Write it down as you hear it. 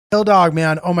Hill Dog,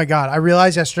 man. Oh my God. I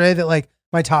realized yesterday that like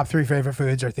my top 3 favorite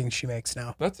foods are things she makes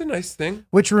now. That's a nice thing.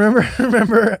 Which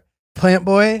remember Plant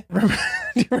Boy? Do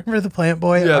you remember the Plant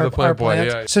Boy? Yeah, the Plant Boy.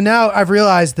 Yeah. So now I've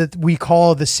realized that we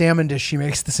call the salmon dish she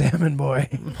makes the Salmon Boy.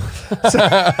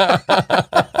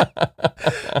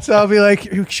 So I'll be like,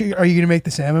 "Are you going to make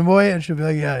the Salmon Boy?" And she'll be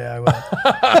like, "Yeah, I will."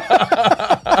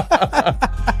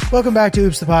 Welcome back to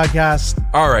Oops the Podcast.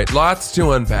 All right, lots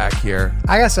to unpack here.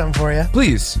 I got something for you.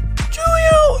 Please.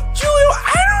 Julio,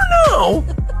 I don't know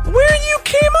where you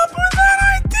came up with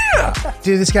that idea.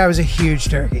 Dude, this guy was a huge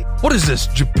turkey. What is this,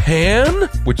 Japan?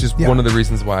 Which is one of the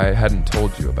reasons why I hadn't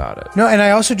told you about it. No, and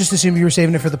I also just assumed you were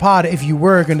saving it for the pod if you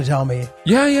were going to tell me.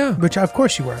 Yeah. Which, of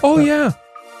course you were. Oh, yeah.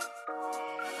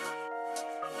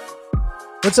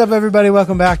 What's up, everybody?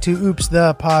 Welcome back to Oops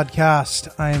the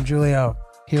Podcast. I am Julio,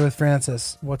 here with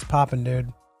Francis. What's poppin',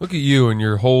 dude? Look at you in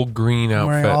your whole green I'm outfit.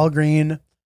 wearing all green.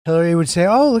 Hillary would say,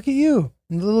 "Oh, look at you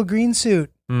in the little green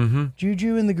suit." Mm-hmm.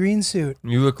 Juju in the green suit.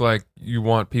 You look like you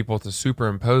want people to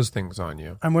superimpose things on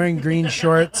you. I'm wearing green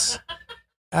shorts.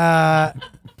 I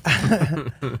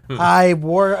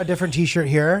wore a different t-shirt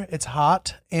here. It's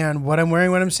hot. And what I'm wearing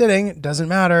when I'm sitting doesn't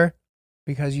matter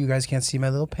because you guys can't see my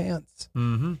little pants.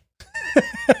 Mm-hmm.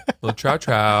 Little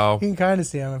chow. You can kind of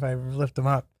see them if I lift them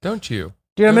up. Don't you?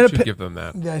 Dude, Don't you give them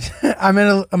that.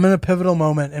 I'm in a pivotal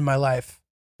moment in my life.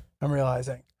 I'm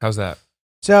realizing. How's that?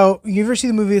 So, you ever see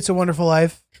the movie It's a Wonderful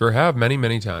Life? Sure have, many,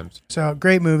 many times. So,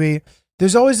 great movie.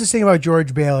 There's always this thing about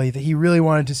George Bailey that he really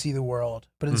wanted to see the world,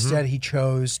 but instead he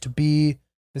chose to be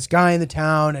this guy in the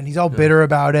town, and he's all bitter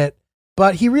about it.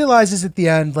 But he realizes at the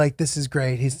end, like, this is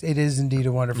great. It is indeed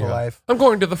a wonderful life. I'm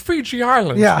going to the Fiji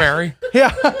Islands, Mary.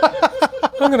 Yeah.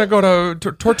 I'm going to go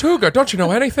to Tortuga. Don't you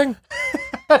know anything?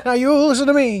 Now you listen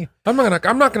to me. I'm not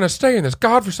going to stay in this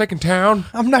godforsaken town.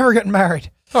 I'm never getting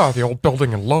married. Oh, the old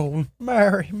building alone.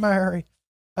 Mary.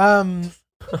 But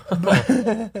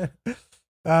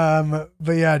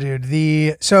yeah,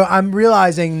 dude, so I'm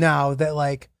realizing now that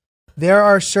like there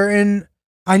are certain,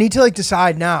 I need to like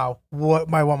decide now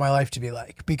what I want my life to be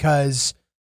like, because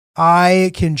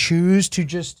I can choose to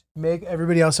just make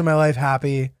everybody else in my life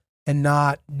happy and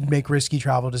not make risky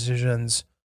travel decisions,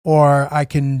 or I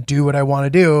can do what I want to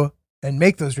do and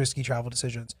make those risky travel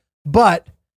decisions. But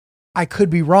I could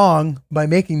be wrong by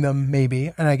making them,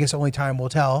 maybe, and I guess only time will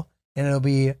tell. And it'll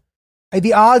be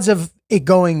the odds of it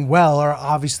going well are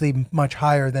obviously much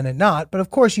higher than it not. But of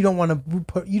course, you don't want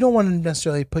to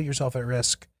necessarily put yourself at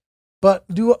risk. But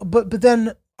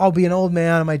then I'll be an old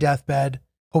man on my deathbed,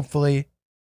 hopefully,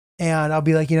 and I'll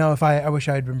be like, I wish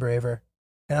I had been braver.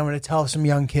 And I'm going to tell some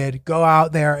young kid, go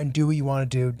out there and do what you want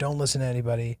to do. Don't listen to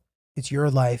anybody. It's your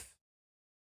life.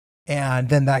 And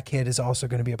then that kid is also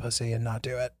going to be a pussy and not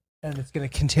do it. And it's going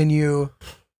to continue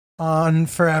on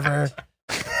forever.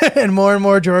 And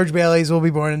more George Baileys will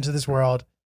be born into this world.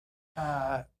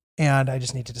 And I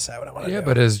just need to decide what I want to do. Yeah,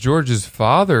 but as George's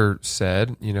father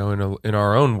said, in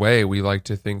our own way, we like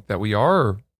to think that we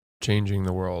are changing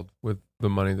the world with the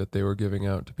money that they were giving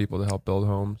out to people to help build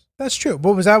homes. That's true.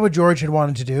 But was that what George had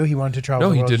wanted to do? He wanted to travel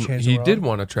the world. No, he didn't. He did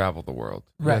want to travel the world.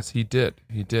 Right. Yes, he did.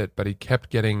 He did. But he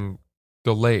kept getting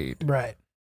delayed. Right.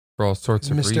 For all sorts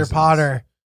of reasons. Mr. Potter.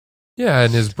 Yeah,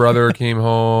 and his brother came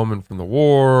home and from the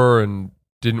war and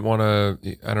didn't want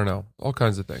to, I don't know, all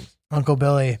kinds of things. Uncle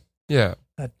Billy. Yeah.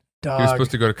 That dog. He was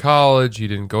supposed to go to college. He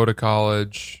didn't go to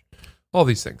college. All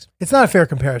these things. It's not a fair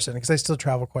comparison because I still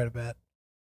travel quite a bit.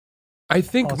 I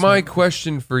think my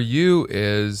question for you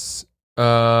is,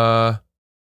 you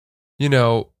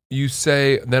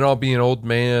say, then I'll be an old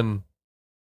man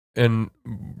and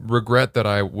regret that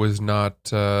I was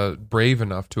not brave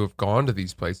enough to have gone to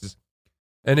these places.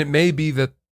 And it may be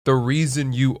that the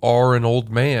reason you are an old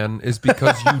man is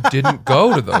because you didn't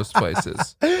go to those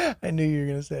places. I knew you were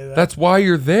going to say that. That's why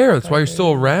you're there. That's why you're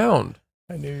still around.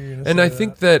 I knew you were going to say that. And I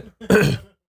think that...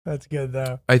 That's good,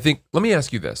 though. Let me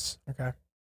ask you this. Okay.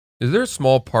 Is there a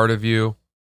small part of you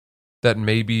that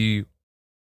maybe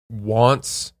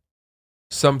wants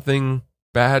something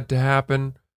bad to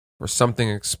happen or something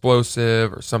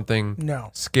explosive or something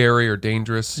scary or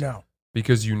dangerous? No.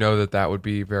 Because you know that would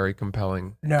be very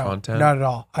compelling content? No, not at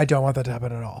all. I don't want that to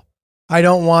happen at all. I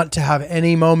don't want to have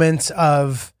any moments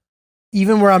of,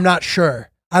 even where I'm not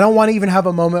sure. I don't want to even have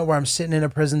a moment where I'm sitting in a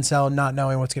prison cell not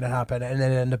knowing what's going to happen and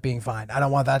then it end up being fine. I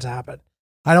don't want that to happen.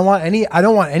 I don't want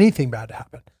anything bad to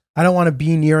happen. I don't want to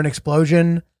be near an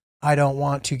explosion. I don't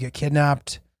want to get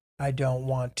kidnapped. I don't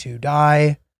want to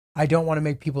die. I don't want to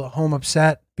make people at home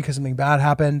upset because something bad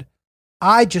happened.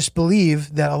 I just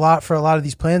believe that for a lot of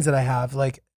these plans that I have,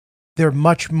 like, they're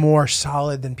much more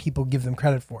solid than people give them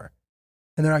credit for.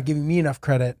 And they're not giving me enough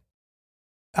credit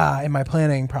in my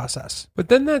planning process. But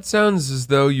then that sounds as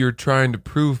though you're trying to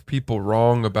prove people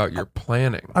wrong about your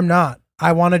planning. I'm not.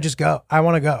 I want to just go. I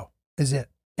want to go. Is it?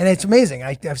 And it's amazing.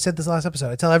 I've said this last episode.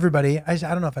 I tell everybody. I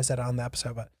don't know if I said it on the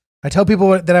episode, but I tell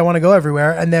people that I want to go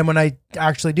everywhere, and then when I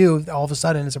actually do, all of a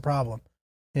sudden it's a problem.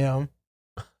 You know,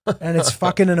 and it's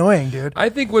fucking annoying, dude. I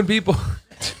think when people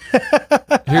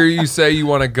hear you say you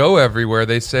want to go everywhere,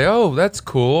 they say, "Oh, that's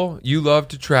cool. You love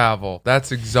to travel.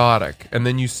 That's exotic." And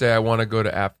then you say, "I want to go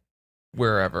to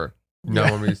wherever." No,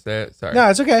 want me to say it? Sorry. No,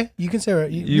 it's okay. You can say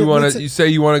it. You say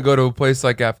you want to go to a place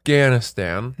like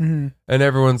Afghanistan, and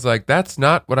everyone's like, "That's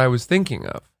not what I was thinking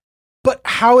of." But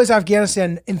how is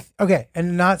Afghanistan? Okay,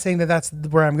 and not saying that that's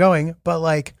where I'm going, but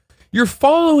like you're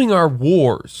following our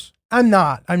wars. I'm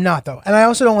not though, and I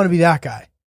also don't want to be that guy.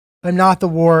 I'm not the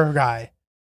war guy.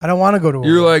 I don't want to go to war.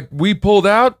 You're like, we pulled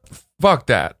out. Fuck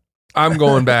that. I'm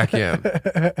going back in.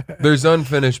 There's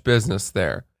unfinished business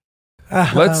there.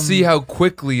 Let's see how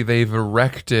quickly they've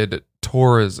erected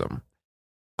tourism.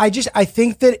 I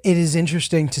think that it is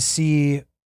interesting to see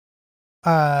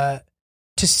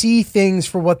things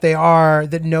for what they are,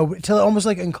 to almost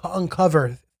like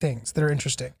uncover things that are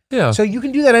interesting. Yeah. So you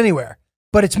can do that anywhere,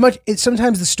 but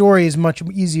sometimes the story is much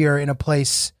easier in a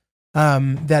place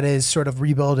that is sort of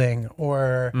rebuilding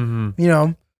or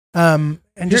Let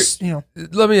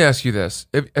me ask you this: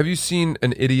 Have you seen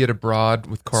An Idiot Abroad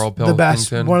with Carl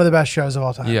Pilkington? One of the best shows of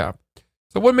all time. Yeah.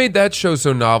 So what made that show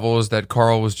so novel is that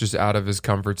Carl was just out of his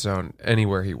comfort zone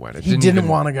anywhere he went. He didn't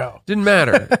want to go. Didn't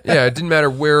matter. Yeah, it didn't matter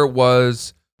where it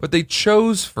was, but they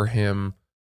chose for him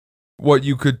what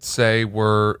you could say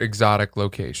were exotic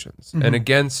locations. Mm-hmm. And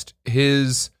against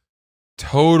his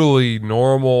totally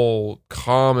normal,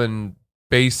 common,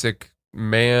 basic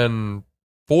man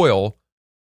foil,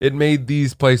 it made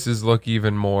these places look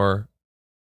even more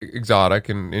exotic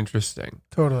and interesting.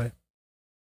 Totally.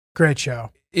 Great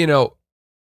show. You know,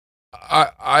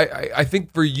 I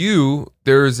think for you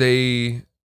there's a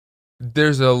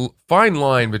fine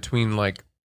line between like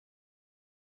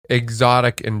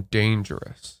exotic and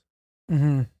dangerous.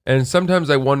 Mm-hmm. And sometimes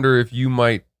I wonder if you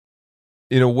might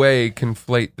in a way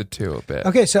conflate the two a bit.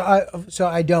 Okay, so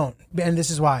I don't, and this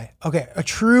is why. Okay, a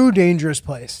true dangerous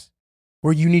place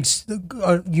where you need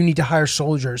to hire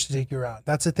soldiers to take you around.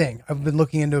 That's the thing. I've been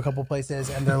looking into a couple places,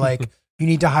 and they're like, you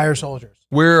need to hire soldiers.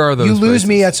 Where are those? You lose places?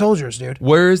 me at soldiers, dude.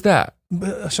 Where is that?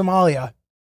 Somalia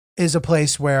is a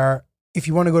place where if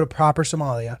you want to go to proper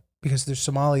Somalia, because there's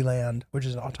Somaliland, which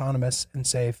is autonomous and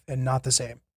safe and not the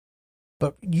same.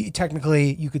 But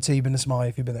technically, you could say you've been to Somalia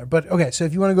if you've been there. But okay, so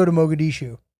if you want to go to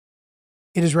Mogadishu,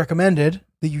 it is recommended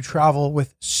that you travel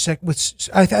with.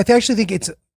 I actually think it's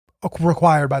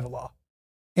required by the law,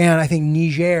 and I think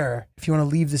Niger, if you want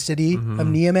to leave the city of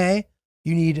Niamey,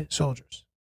 you need soldiers,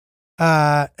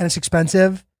 and it's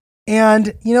expensive.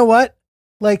 And you know what?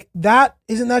 Like that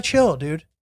isn't that chill, dude.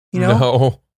 You know,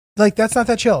 no, like that's not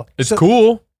that chill. It's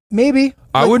cool. Maybe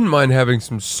I wouldn't mind having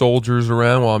some soldiers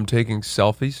around while I'm taking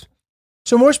selfies.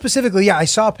 So more specifically, yeah, I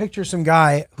saw a picture of some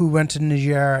guy who went to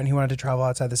Niger and he wanted to travel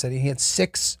outside the city. He had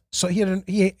 6, so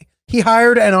he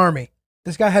hired an army.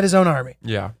 This guy had his own army.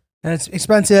 Yeah. And it's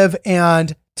expensive.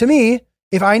 And to me,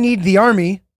 if I need the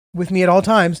army with me at all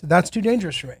times, that's too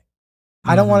dangerous for me.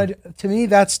 I don't want to me,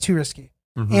 that's too risky.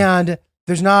 And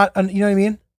there's not, you know what I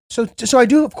mean? So I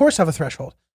do, of course, have a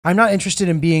threshold. I'm not interested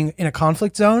in being in a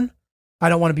conflict zone. I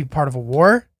don't want to be part of a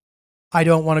war. I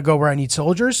don't want to go where I need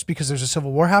soldiers because there's a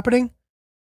civil war happening.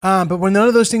 But when none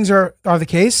of those things are the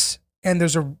case, and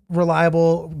there's a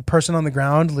reliable person on the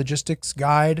ground, logistics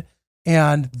guide,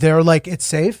 and they're like, it's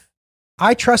safe,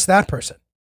 I trust that person.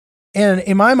 And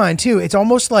in my mind too, it's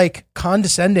almost like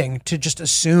condescending to just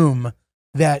assume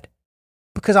that,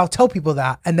 because I'll tell people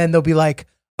that, and then they'll be like,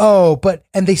 oh,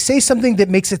 and they say something that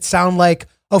makes it sound like,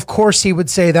 of course he would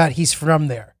say that, he's from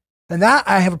there. And that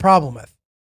I have a problem with.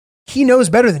 He knows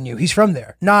better than you. He's from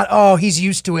there. Not, oh, he's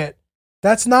used to it.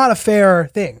 That's not a fair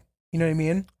thing. You know what I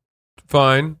mean?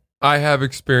 Fine. I have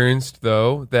experienced,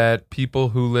 though, that people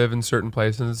who live in certain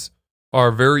places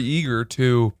are very eager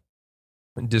to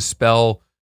dispel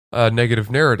a negative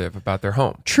narrative about their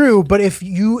home. True, but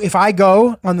if I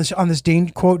go on this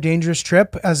quote dangerous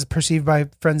trip as perceived by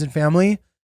friends and family,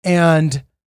 and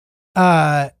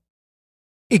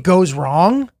it goes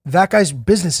wrong, that guy's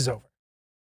business is over.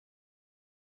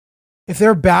 If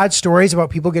there are bad stories about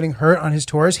people getting hurt on his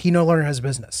tours, he no longer has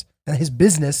business. And his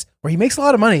business, where he makes a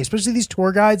lot of money, especially these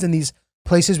tour guides and these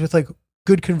places with like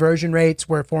good conversion rates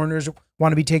where foreigners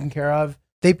want to be taken care of,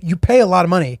 you pay a lot of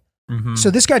money.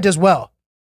 So this guy does well.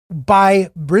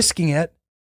 By risking it,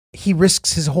 he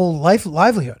risks his whole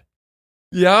livelihood.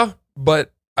 Yeah,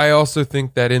 but I also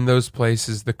think that in those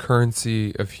places, the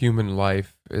currency of human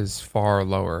life is far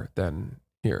lower than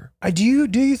here. Do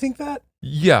you think that?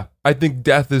 Yeah, I think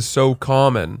death is so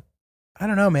common I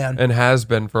don't know, man. and has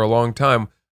been for a long time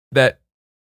that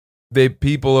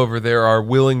people over there are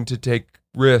willing to take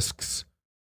risks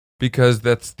because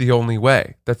that's the only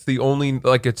way. That's the only,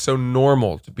 like, it's so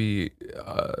normal to be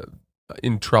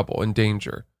in trouble, in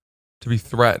danger, to be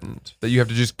threatened, that you have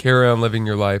to just carry on living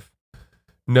your life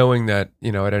knowing that,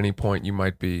 at any point you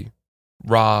might be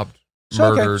robbed,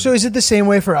 murdered. So is it the same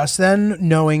way for us then,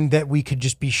 knowing that we could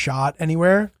just be shot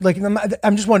anywhere? Like,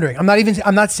 I'm just wondering.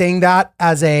 I'm not saying that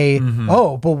as a,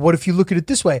 but what if you look at it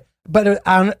this way? But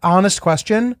an honest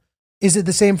question, is it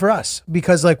the same for us?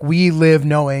 Because like we live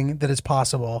knowing that it's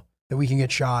possible that we can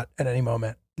get shot at any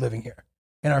moment living here.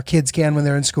 And our kids can when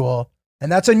they're in school.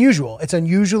 And that's unusual. It's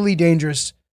unusually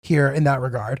dangerous here in that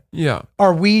regard. Yeah.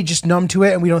 Are we just numb to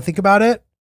it and we don't think about it?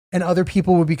 And other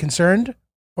people would be concerned?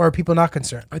 Or are people not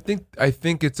concerned? I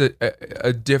think it's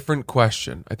a different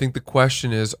question. I think the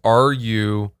question is, are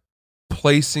you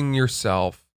placing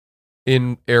yourself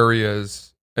in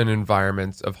areas and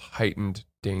environments of heightened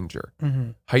danger,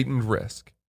 heightened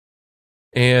risk?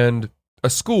 And a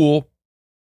school,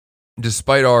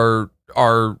 despite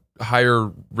our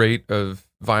higher rate of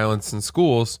violence in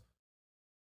schools,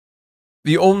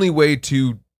 the only way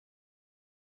to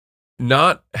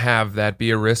not have that be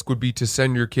a risk would be to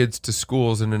send your kids to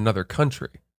schools in another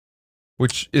country,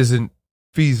 which isn't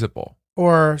feasible.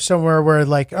 Or somewhere where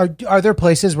like, are there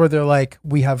places where they're like,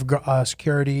 we have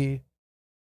security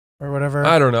or whatever?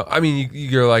 I don't know. I mean,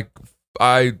 you're like,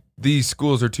 these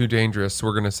schools are too dangerous, so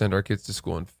we're going to send our kids to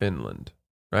school in Finland,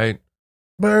 right?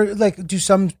 But like,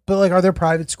 are there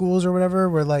private schools or whatever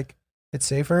where like it's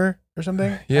safer or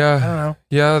something? Yeah. I don't know.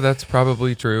 Yeah, that's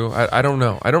probably true. I don't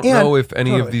know. I don't know if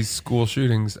any of these school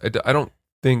shootings, I don't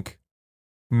think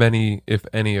many, if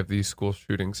any of these school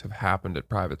shootings have happened at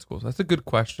private schools. That's a good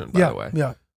question, by the way.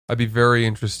 Yeah. I'd be very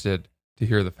interested to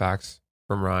hear the facts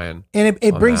from Ryan. And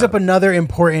it brings up another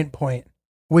important point,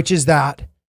 which is that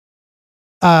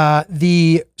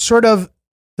the sort of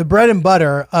the bread and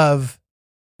butter of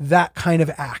that kind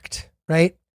of act,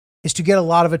 right, is to get a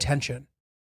lot of attention,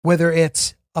 whether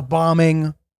it's a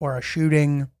bombing or a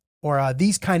shooting or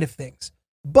these kind of things.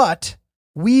 But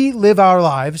we live our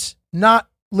lives not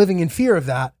living in fear of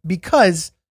that,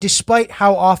 because despite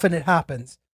how often it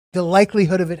happens, the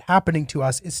likelihood of it happening to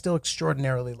us is still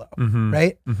extraordinarily low,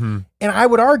 right? Mm-hmm. And I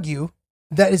would argue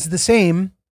that it's the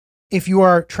same if you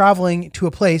are traveling to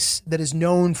a place that is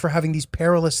known for having these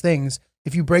perilous things.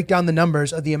 If you break down the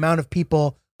numbers of the amount of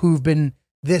people who've been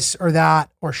this or that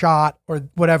or shot or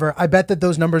whatever, I bet that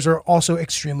those numbers are also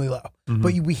extremely low. Mm-hmm.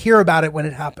 But we hear about it when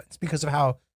it happens because of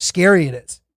how scary it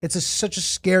is. It's such a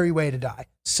scary way to die.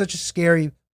 Such a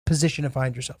scary position to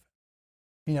find yourself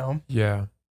in. Yeah.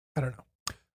 I don't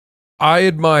know. I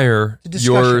admire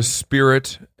your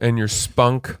spirit and your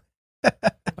spunk.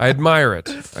 I admire it.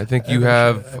 I think you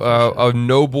have a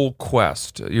noble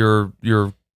quest. Your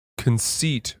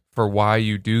conceit for why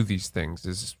you do these things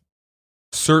is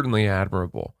certainly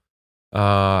admirable,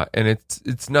 and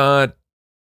it's not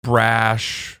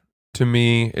brash to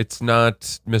me. It's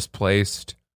not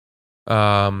misplaced.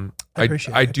 I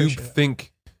do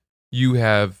think you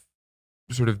have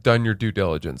sort of done your due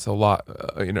diligence a lot.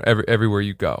 Everywhere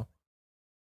you go,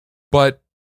 but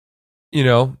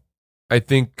I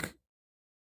think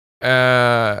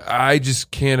I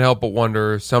just can't help but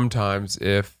wonder sometimes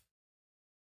if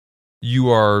you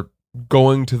are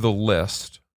going to the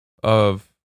list of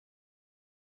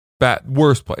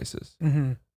worst places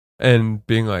and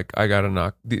being like, I gotta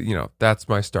knock, that's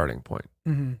my starting point.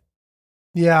 Mm-hmm.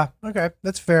 Yeah. Okay.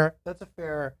 That's fair. That's a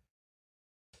fair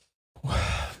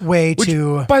way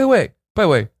to. By the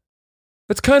way,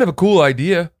 that's kind of a cool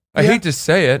idea. I hate to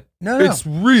say it. No. It's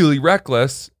really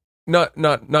reckless. Not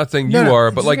saying you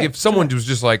are, but like if someone was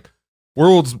just like,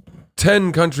 world's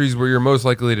 10 countries where you're most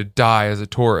likely to die as a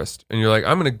tourist, and you're like,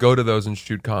 I'm going to go to those and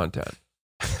shoot content.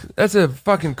 That's a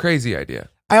fucking crazy idea.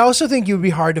 I also think it would be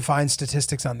hard to find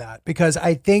statistics on that, because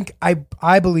I think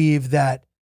I believe that,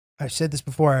 I've said this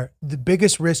before, the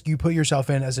biggest risk you put yourself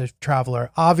in as a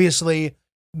traveler, obviously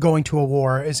going to a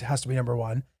war has to be number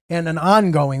one, and an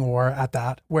ongoing war at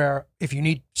that, where if you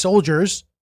need soldiers,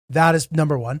 that is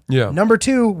number one. Yeah. Number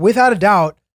two, without a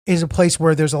doubt, is a place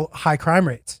where there's a high crime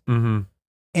rates. Mm-hmm.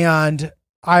 And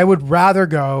I would rather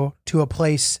go to a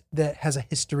place that has a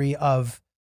history of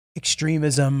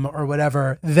extremism or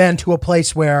whatever than to a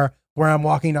place where I'm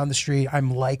walking down the street,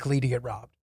 I'm likely to get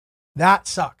robbed. That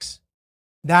sucks.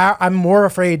 That I'm more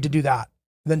afraid to do that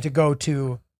than to go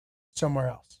to somewhere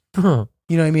else. Huh.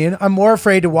 You know what I mean? I'm more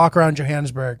afraid to walk around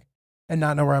Johannesburg and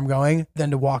not know where I'm going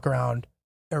than to walk around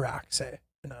Iraq, say,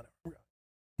 and not know where I'm going.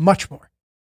 Much more.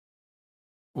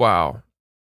 Wow.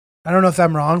 I don't know if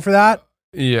I'm wrong for that,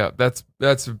 Yeah, that's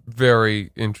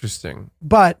very interesting.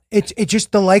 but it's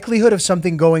just the likelihood of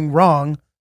something going wrong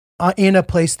in a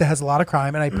place that has a lot of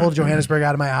crime. And I pulled Johannesburg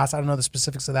out of my ass. I don't know the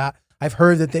specifics of that. I've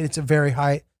heard that it's a very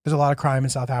high. There's a lot of crime in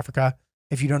South Africa.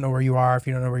 If you don't know where you are, if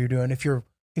you don't know what you're doing, if you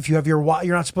have you're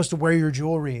not supposed to wear your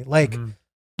jewelry. Like,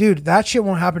 dude, that shit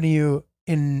won't happen to you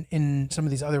in some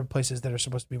of these other places that are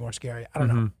supposed to be more scary. I don't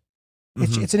know.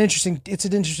 It's an interesting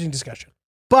discussion.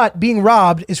 But being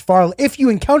robbed is if you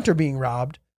encounter being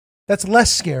robbed, that's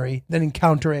less scary than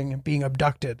encountering being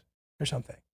abducted or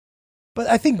something. But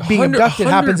I think being abducted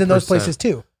happens in those places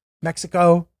too.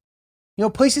 Mexico,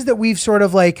 places that we've sort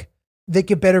of like, they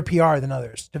get better PR than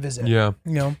others to visit. Yeah.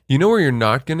 You know where you're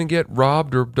not going to get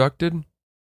robbed or abducted?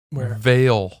 Where?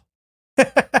 Vail.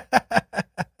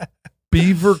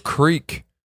 Beaver Creek.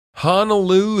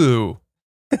 Honolulu.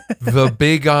 The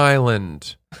Big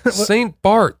Island. St.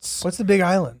 Bart's. What's the Big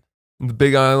Island? The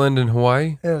Big Island in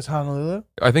Hawaii? It was Honolulu?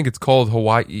 I think it's called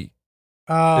Hawaii.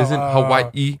 Isn't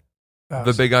Hawaii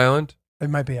the Big Island? It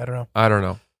might be. I don't know. I don't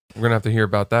know. We're going to have to hear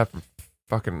about that from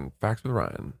fucking Facts with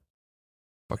Ryan.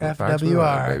 Fucking Facts with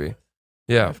Ryan, baby.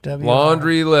 Yeah. FWR.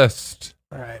 Laundry list.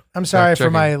 All right. I'm sorry for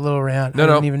my little rant. I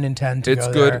didn't even intend to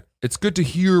go good. there. It's good to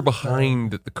hear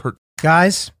behind the curtain.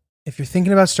 Guys, if you're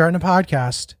thinking about starting a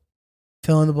podcast,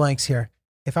 fill in the blanks here.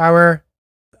 If I were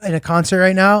in a concert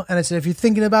right now and I said, if you're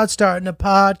thinking about starting a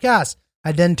podcast,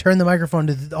 I'd then turn the microphone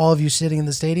to all of you sitting in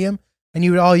the stadium and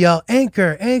you would all yell,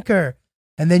 Anchor, Anchor.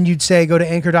 And then you'd say, go to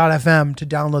anchor.fm to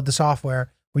download the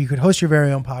software where you could host your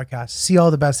very own podcast, see all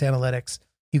the best analytics.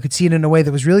 You could see it in a way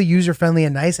that was really user-friendly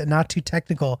and nice and not too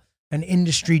technical and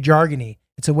industry jargony.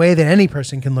 It's a way that any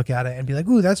person can look at it and be like,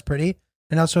 ooh, that's pretty.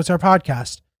 And also it's our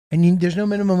podcast. And there's no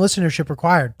minimum listenership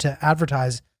required to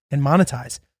advertise and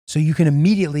monetize. So you can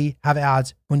immediately have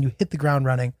ads when you hit the ground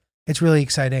running. It's really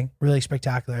exciting, really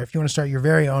spectacular. If you want to start your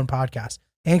very own podcast,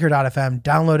 anchor.fm,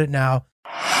 download it now.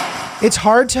 It's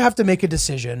hard to have to make a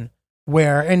decision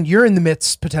where, and you're in the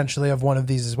midst potentially of one of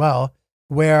these as well,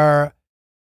 where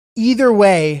either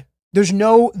way, there's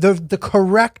no, the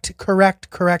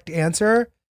correct answer.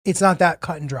 It's not that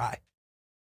cut and dry.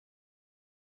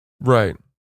 Right.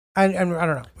 I don't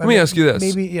know. Let me ask you this.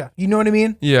 Maybe, yeah. You know what I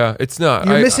mean? Yeah, it's not.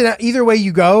 You're missing out. Either way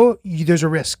you go, there's a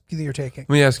risk that you're taking.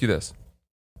 Let me ask you this.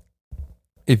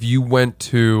 If you went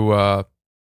to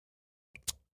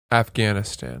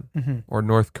Afghanistan or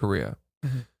North Korea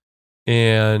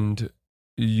and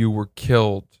you were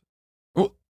killed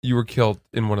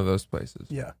in one of those places.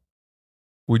 Yeah.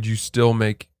 Would you still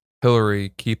make Hillary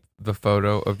keep the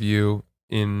photo of you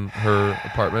in her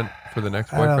apartment for the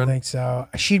next boyfriend? I don't think so.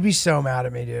 She'd be so mad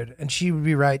at me, dude. And she would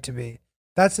be right to be.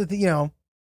 That's the thing,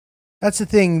 that's the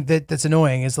thing that's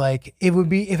annoying is like, it would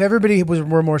be, if everybody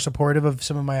were more supportive of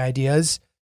some of my ideas,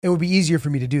 it would be easier for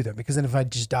me to do them because then if I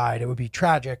just died, it would be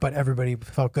tragic, but everybody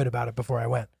felt good about it before I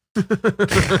went.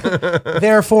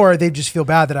 Therefore, they'd just feel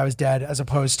bad that I was dead as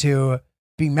opposed to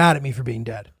being mad at me for being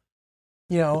dead.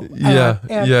 Yeah.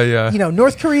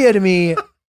 North Korea to me,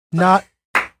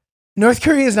 North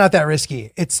Korea is not that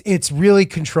risky. It's really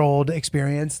controlled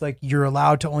experience. Like you're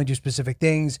allowed to only do specific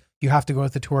things. You have to go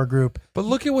with the tour group. But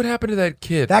look at what happened to that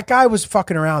kid. That guy was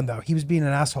fucking around though. He was being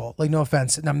an asshole. Like no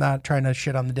offense, and I'm not trying to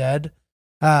shit on the dead.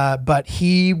 But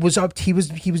he was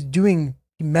doing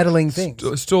meddling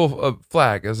things. Stole a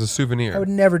flag as a souvenir. I would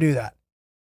never do that.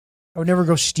 I would never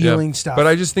go stealing stuff. But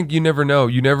I just think you never know.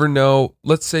 You never know.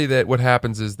 Let's say that what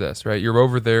happens is this, right? You're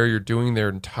over there, you're doing their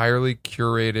entirely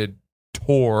curated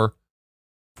tour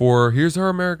for here's our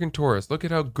American tourists. Look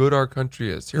at how good our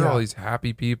country is. Here are all these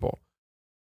happy people.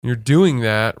 You're doing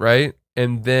that, right?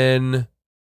 And then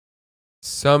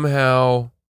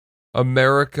somehow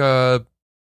America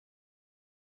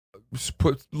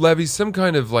levies some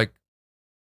kind of like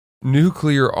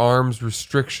nuclear arms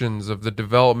restrictions of the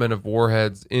development of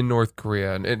warheads in North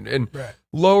Korea and right.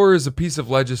 lowers a piece of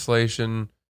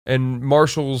legislation and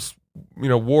marshals,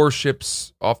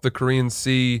 warships off the Korean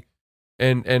Sea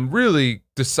and really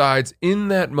decides in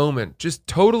that moment, just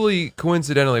totally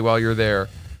coincidentally while you're there,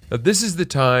 that this is the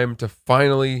time to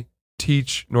finally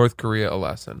teach North Korea a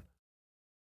lesson.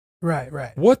 Right,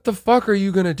 right. What the fuck are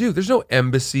you going to do? There's no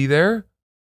embassy there.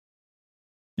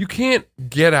 You can't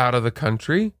get out of the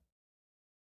country.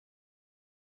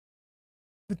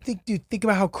 But think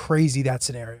about how crazy that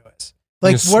scenario is.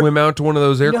 Like, swim out to one of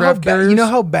those aircraft carriers? You know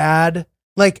how bad,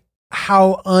 like,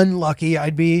 how unlucky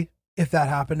I'd be if that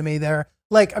happened to me there?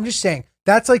 Like, I'm just saying,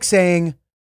 that's like saying,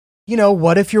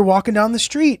 what if you're walking down the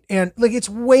street and like it's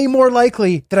way more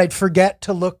likely that I'd forget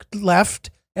to look left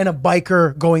and a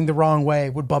biker going the wrong way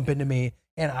would bump into me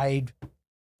and I'd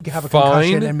have a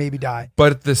concussion and maybe die.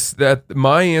 But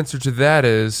my answer to that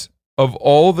is, of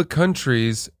all the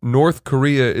countries, North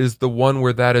Korea is the one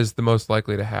where that is the most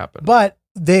likely to happen. But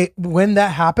when that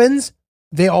happens,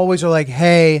 they always are like,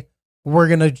 hey, we're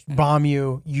going to bomb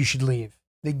you. You should leave.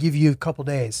 They give you a couple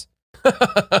days.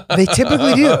 They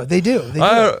typically do. They do.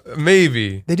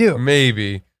 Maybe. They do.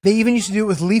 Maybe. They even used to do it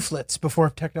with leaflets before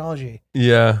technology.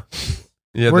 Yeah.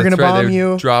 Yeah, we're going to bomb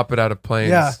you. Drop it out of planes.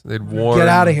 Yeah. They'd warn. Get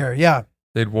out of here. Yeah.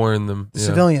 They'd warn them. Yeah.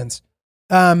 Civilians.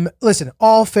 Listen,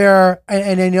 all fair.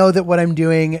 And I know that what I'm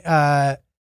doing, I'm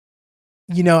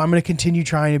going to continue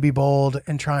trying to be bold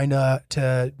and trying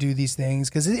to do these things.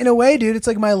 Because in a way, dude, it's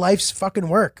like my life's fucking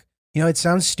work. It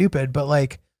sounds stupid, but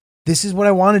like, this is what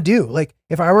I want to do. Like,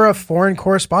 if I were a foreign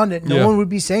correspondent, no one would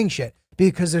be saying shit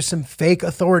because there's some fake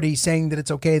authority saying that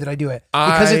it's okay that I do it.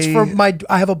 Because it's for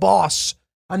I have a boss.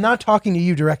 I'm not talking to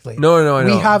you directly. No, I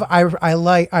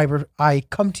know. I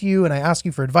come to you and I ask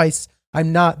you for advice.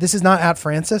 This is not at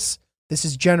Francis. This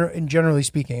is generally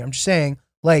speaking. I'm just saying,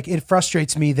 like, it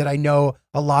frustrates me that I know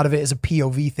a lot of it is a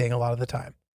POV thing a lot of the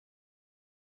time.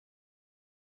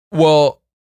 Well,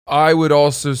 I would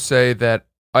also say that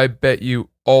I bet you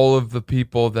all of the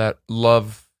people that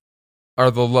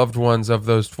are the loved ones of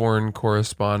those foreign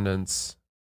correspondents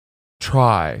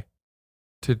try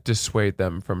to dissuade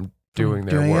them from doing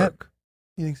their work.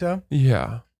 You think so?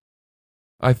 Yeah.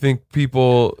 I think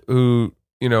people who,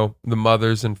 the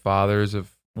mothers and fathers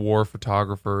of war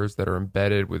photographers that are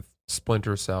embedded with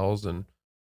splinter cells and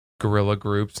guerrilla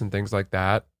groups and things like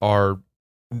that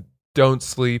don't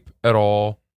sleep at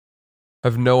all.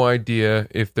 Have no idea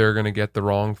if they're going to get the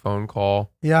wrong phone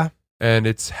call. Yeah. And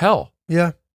it's hell.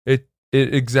 Yeah. It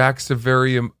exacts a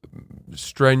very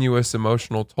strenuous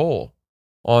emotional toll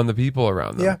on the people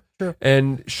around them. Yeah, sure.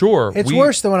 And sure. It's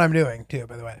worse than what I'm doing too,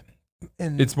 by the way.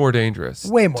 And it's more dangerous.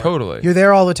 Way more. Totally. You're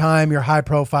there all the time. You're high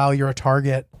profile. You're a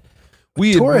target.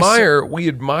 We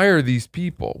admire these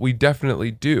people. We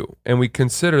definitely do. And we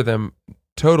consider them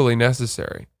totally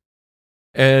necessary.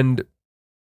 And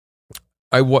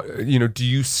do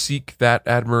you seek that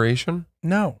admiration?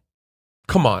 No.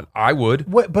 Come on, I would.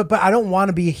 But I don't want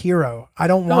to be a hero. I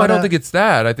don't think it's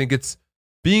that. I think it's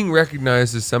being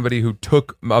recognized as somebody who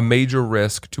took a major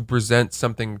risk to present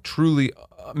something truly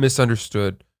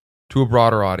misunderstood to a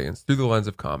broader audience through the lens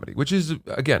of comedy, which is,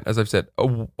 again, as I've said, a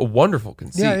wonderful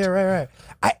conceit. Yeah, right.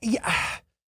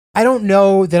 I don't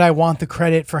know that I want the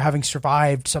credit for having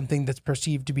survived something that's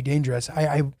perceived to be dangerous.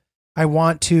 I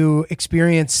want to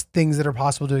experience things that are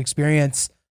possible to experience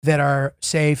that are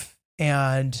safe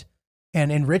and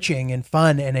enriching and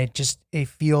fun. And I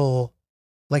feel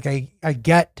like I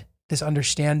get this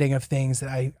understanding of things that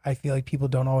I feel like people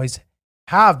don't always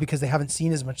have because they haven't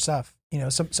seen as much stuff,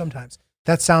 sometimes.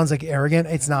 That sounds like arrogant.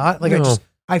 It's not. Like, no.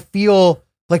 I feel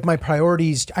like my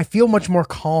priorities, I feel much more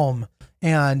calm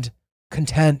and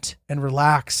content and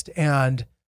relaxed, and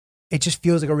it just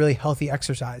feels like a really healthy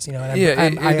exercise, and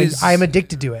I'm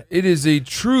addicted to it. It is a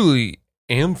truly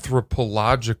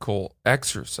anthropological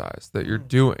exercise that you're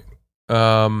doing.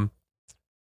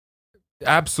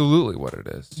 Absolutely what it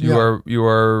is. You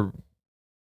are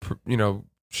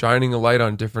shining a light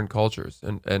on different cultures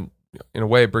and in a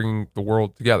way bringing the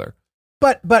world together.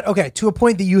 But okay, to a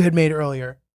point that you had made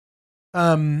earlier,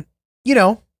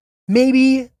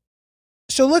 maybe,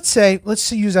 so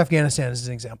let's use Afghanistan as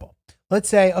an example. Let's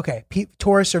say, okay,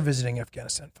 tourists are visiting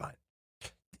Afghanistan. Fine.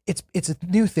 It's a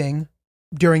new thing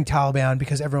during Taliban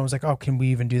because everyone was like, oh, can we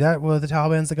even do that? Well, the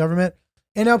Taliban's the government.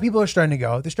 And now people are starting to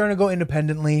go. They're starting to go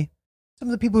independently. Some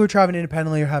of the people who are traveling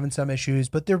independently are having some issues,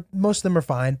 but most of them are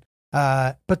fine.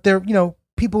 But they're,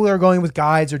 people who are going with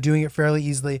guides are doing it fairly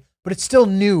easily, but it's still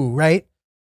new, right?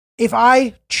 If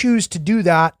I choose to do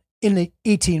that in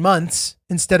 18 months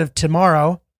instead of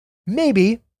tomorrow,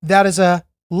 maybe that is a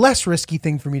less risky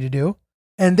thing for me to do.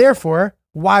 And therefore,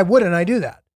 why wouldn't I do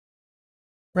that?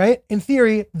 Right? In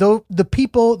theory, though,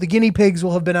 the guinea pigs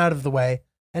will have been out of the way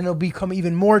and it'll become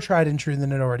even more tried and true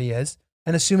than it already is.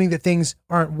 And assuming that things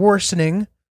aren't worsening,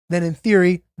 then in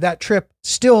theory, that trip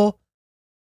still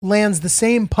lands the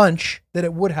same punch that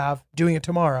it would have doing it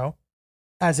tomorrow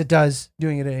as it does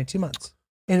doing it in 18 months.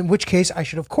 In which case, I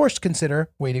should, of course, consider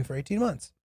waiting for 18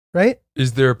 months. Right?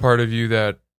 Is there a part of you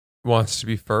that wants to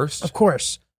be first? Of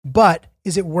course. But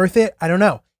is it worth it? I don't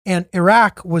know. And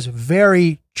Iraq was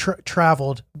very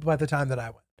traveled by the time that I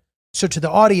went. So to the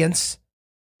audience,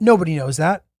 nobody knows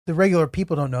that. The regular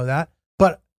people don't know that.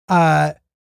 But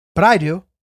I do.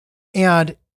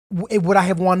 And would I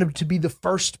have wanted to be the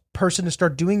first person to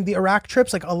start doing the Iraq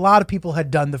trips? Like a lot of people had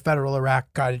done the federal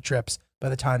Iraq guided trips by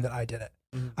the time that I did it.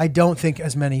 Mm-hmm. I don't think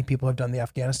as many people have done the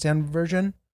Afghanistan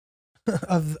version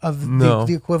of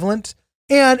the equivalent.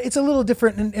 And it's a little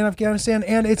different in Afghanistan,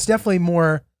 and it's definitely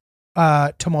more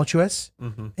tumultuous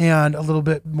and a little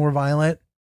bit more violent,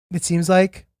 it seems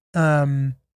like.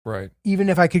 Right. Even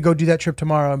if I could go do that trip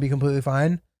tomorrow and be completely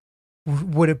fine,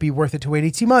 would it be worth it to wait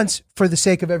 18 months for the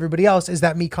sake of everybody else? Is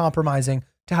that me compromising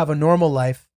to have a normal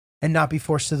life and not be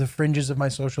forced to the fringes of my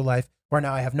social life where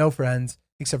now I have no friends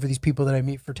except for these people that I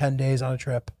meet for 10 days on a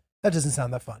trip? That doesn't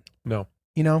sound that fun. No.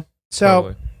 You know? So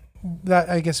Totally. that,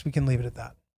 I guess we can leave it at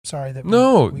that. Sorry that we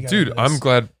got dude, into this. I'm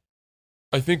glad.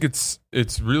 I think it's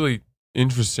really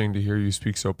interesting to hear you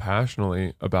speak so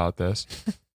passionately about this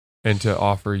and to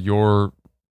offer your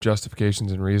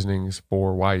justifications and reasonings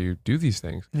for why you do these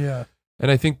things. Yeah. And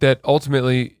I think that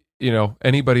ultimately,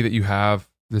 anybody that you have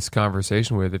this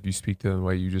conversation with, if you speak to them the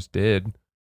way you just did,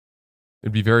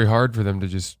 it'd be very hard for them to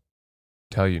just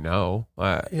tell you no.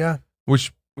 Yeah.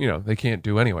 Which, they can't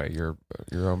do anyway. You're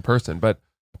your own person. But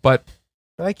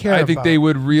I care. I think about they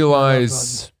would my loved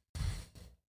realize ones.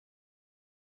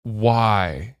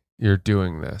 why you're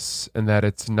doing this and that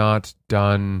it's not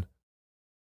done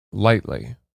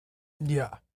lightly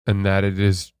Yeah. and that it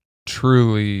is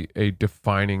truly a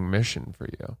defining mission for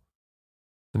you.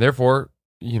 And therefore,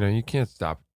 you can't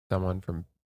stop someone from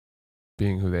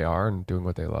being who they are and doing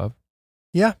what they love.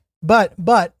 Yeah. But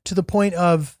to the point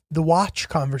of the watch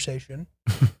conversation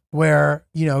where,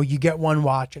 you get one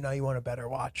watch and now you want a better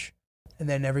watch. And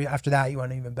then after that, you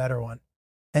want an even better one.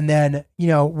 And then,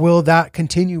 will that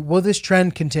continue? Will this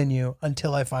trend continue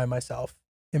until I find myself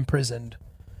imprisoned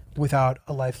without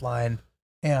a lifeline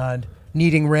and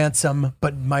needing ransom,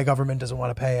 but my government doesn't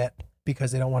want to pay it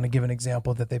because they don't want to give an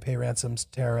example that they pay ransoms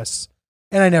to terrorists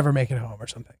and I never make it home or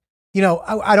something.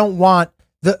 I don't want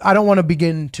to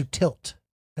begin to tilt,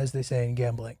 as they say in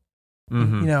gambling.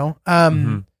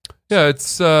 Mm-hmm. Yeah,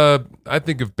 it's I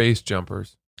think of base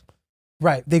jumpers.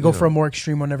 Right. They go for a more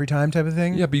extreme one every time type of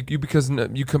thing. Yeah, because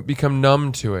you become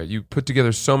numb to it. You put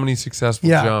together so many successful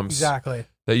jumps exactly.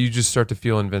 that you just start to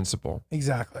feel invincible.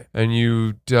 Exactly. And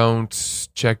you don't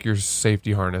check your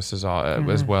safety harness as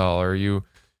well. Or you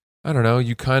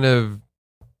kind of,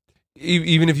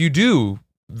 even if you do,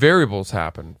 variables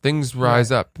happen. Things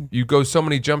rise up. You go so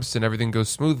many jumps and everything goes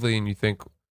smoothly and you think,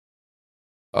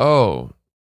 oh,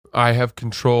 I have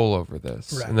control over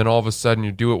this. Right. And then all of a sudden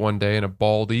you do it one day and a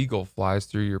bald eagle flies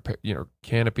through your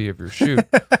canopy of your chute.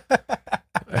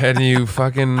 And you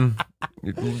fucking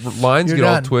lines You're get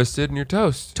all done. twisted and you're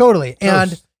toast. Totally.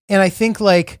 Toast. And I think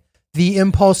like the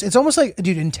impulse, it's almost like,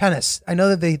 dude, in tennis, I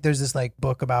know that there's this like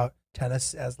book about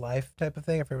tennis as life type of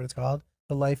thing. I forget what it's called.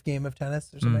 The life game of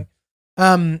tennis or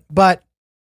something. But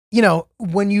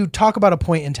when you talk about a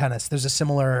point in tennis, there's a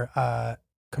similar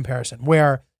comparison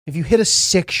where if you hit a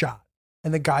sick shot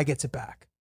and the guy gets it back,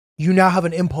 you now have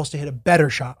an impulse to hit a better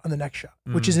shot on the next shot,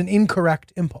 which is an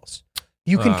incorrect impulse.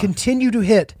 You can continue to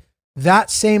hit that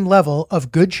same level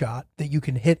of good shot that you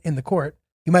can hit in the court.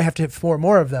 You might have to hit 4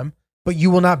 more of them, but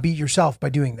you will not beat yourself by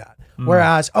doing that.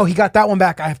 Whereas, he got that one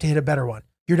back, I have to hit a better one.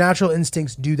 Your natural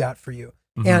instincts do that for you.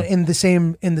 And in the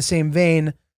same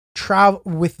vein,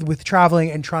 with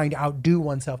traveling and trying to outdo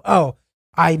oneself. Oh,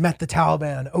 I met the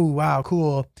Taliban. Oh, wow,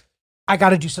 cool. I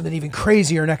got to do something even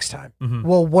crazier next time.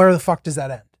 Well, where the fuck does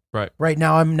that end? Right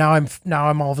now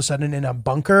I'm all of a sudden in a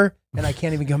bunker and I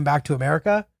can't even come back to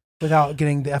America without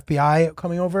getting the FBI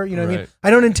coming over. You know what I mean? I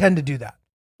don't intend to do that.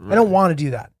 I don't want to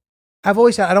do that. I've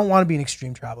always said I don't want to be an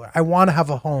extreme traveler. I want to have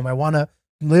a home. I want to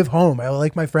live home. I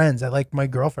like my friends. I like my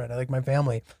girlfriend. I like my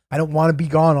family. I don't want to be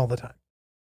gone all the time.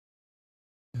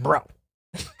 Bro.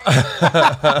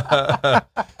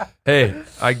 Hey,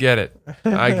 I get it.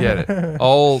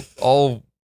 All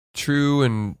true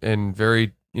and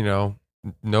very,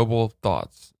 noble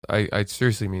thoughts. I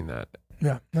seriously mean that.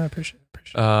 Yeah, no, I appreciate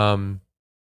it.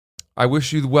 I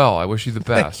wish you well. I wish you the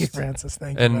best. Thank you, Francis.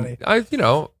 Thank you, And buddy.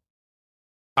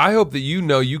 I hope that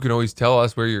you can always tell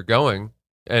us where you're going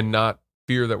and not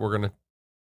fear that we're going to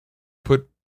put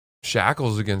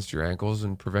shackles against your ankles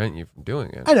and prevent you from doing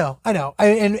it. I know.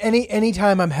 And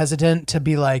anytime I'm hesitant to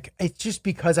be like, it's just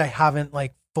because I haven't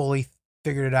like fully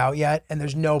figured it out yet, and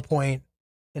there's no point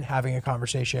in having a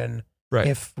conversation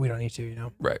if we don't need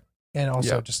to, Right. And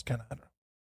also just kind of, I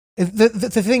don't know.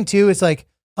 The thing too is like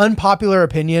unpopular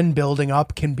opinion building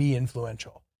up can be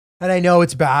influential. And I know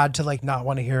it's bad to like not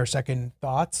want to hear second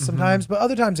thoughts sometimes, but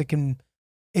other times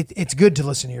it's good to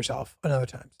listen to yourself. And other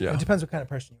times, it depends what kind of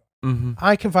person you are.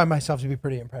 I can find myself to be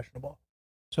pretty impressionable.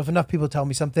 So if enough people tell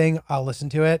me something, I'll listen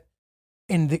to it.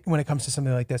 when it comes to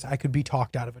something like this, I could be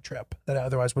talked out of a trip that I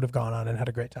otherwise would have gone on and had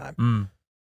a great time.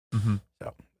 Mm-hmm.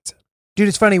 So, that's it. Dude,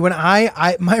 it's funny when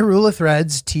my Rule of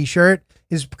Threads t-shirt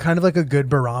is kind of like a good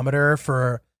barometer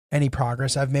for any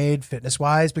progress I've made fitness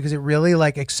wise, because it really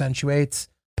like accentuates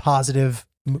positive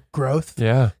growth.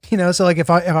 Yeah. You know, so like if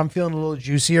I'm feeling a little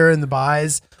juicier in the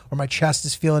buys, or my chest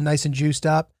is feeling nice and juiced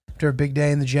up after a big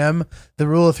day in the gym, the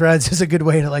Rule of Threads is a good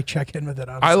way to like check in with it.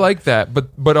 Honestly. I like that,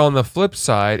 but on the flip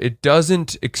side, it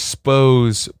doesn't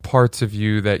expose parts of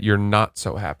you that you're not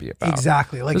so happy about.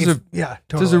 Exactly. Like, totally. Totally.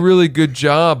 Does a really good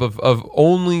job of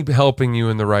only helping you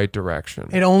in the right direction.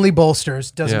 It only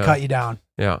bolsters, doesn't cut you down.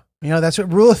 Yeah. You know, that's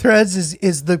what Rule of Threads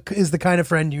is the kind of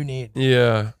friend you need.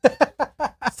 Yeah.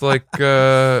 It's like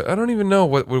I don't even know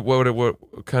what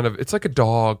kind of. It's like a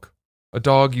dog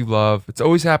you love. It's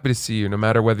always happy to see you, no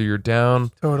matter whether you're down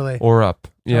or up.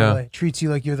 Yeah, totally. Treats you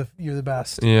like you're the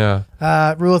best. Yeah.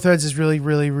 Rule of Threads is really,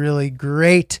 really, really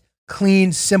great.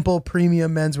 Clean, simple,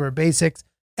 premium menswear basics.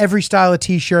 Every style of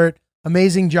t-shirt.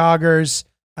 Amazing joggers.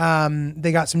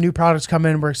 They got some new products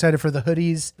coming. We're excited for the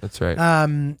hoodies. That's right.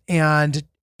 And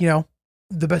you know,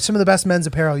 some of the best men's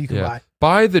apparel you can buy.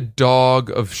 Buy the dog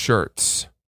of shirts.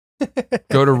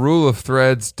 Go to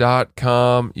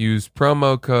ruleofthreads.com, use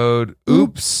promo code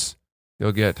OOPS.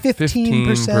 You'll get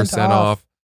 15% off.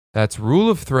 That's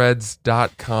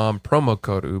ruleofthreads.com, promo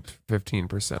code OOPS,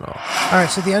 15% off. All right,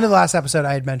 so at the end of the last episode,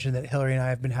 I had mentioned that Hillary and I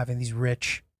have been having these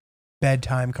rich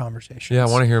bedtime conversations. Yeah, I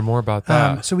want to hear more about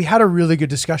that. So we had a really good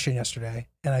discussion yesterday,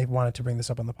 and I wanted to bring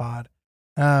this up on the pod.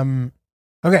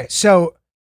 Okay, so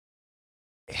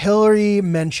Hillary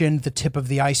mentioned the tip of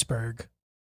the iceberg,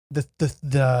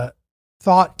 the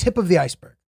thought tip of the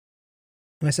iceberg.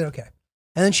 And I said, okay.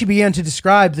 And then she began to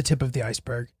describe the tip of the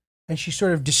iceberg, and she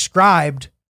sort of described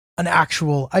an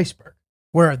actual iceberg,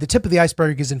 where the tip of the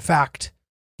iceberg is in fact,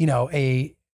 you know,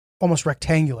 almost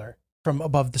rectangular from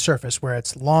above the surface, where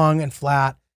it's long and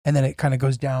flat, and then it kind of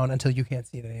goes down until you can't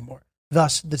see it anymore.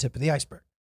 Thus, the tip of the iceberg.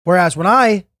 Whereas when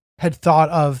I had thought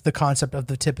of the concept of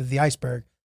the tip of the iceberg,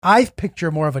 I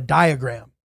picture more of a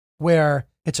diagram where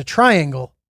it's a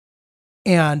triangle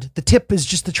and the tip is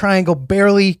just the triangle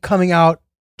barely coming out,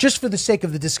 just for the sake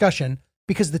of the discussion,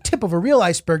 because the tip of a real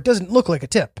iceberg doesn't look like a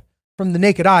tip. From the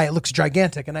naked eye, it looks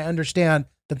gigantic. And I understand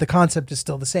that the concept is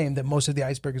still the same, that most of the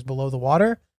iceberg is below the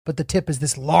water, but the tip is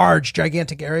this large,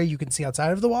 gigantic area you can see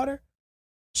outside of the water.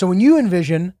 So when you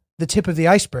envision the tip of the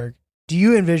iceberg, do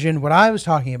you envision what I was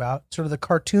talking about, sort of the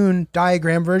cartoon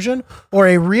diagram version, or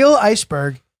a real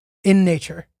iceberg in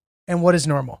nature? And what is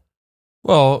normal?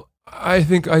 Well, I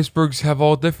think icebergs have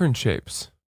all different shapes.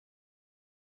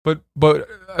 But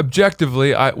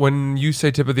objectively, when you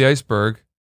say tip of the iceberg,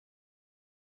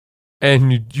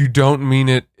 and you don't mean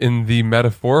it in the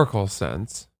metaphorical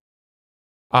sense,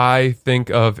 I think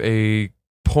of a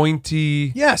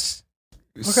pointy,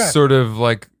 sort of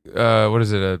like what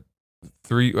is it, a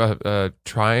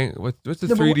triangle? What's the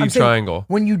 3D triangle?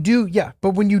 When you do,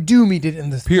 but when you do mean it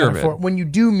in the pyramid, when you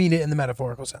do mean it in the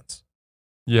metaphorical sense,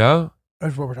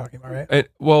 that's what we're talking about, right? And,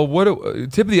 well,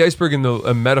 tip of the iceberg in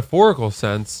the metaphorical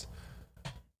sense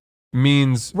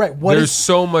means there's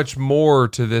so much more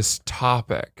to this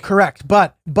topic. Correct,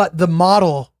 but the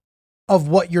model of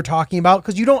what you're talking about,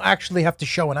 because you don't actually have to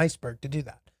show an iceberg to do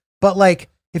that. But like,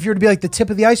 if you were to be like the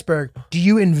tip of the iceberg, do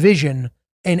you envision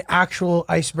an actual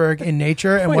iceberg in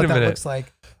nature and what that looks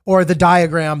like, or the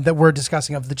diagram that we're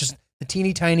discussing of the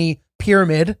teeny tiny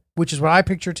pyramid, which is what I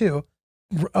picture too,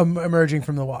 emerging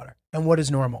from the water? And what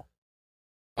is normal?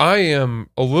 I am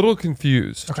a little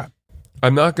confused. Okay,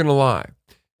 I'm not going to lie.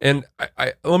 And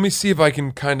I let me see if I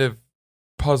can kind of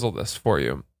puzzle this for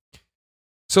you.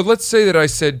 So let's say that I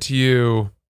said to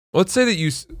you, let's say that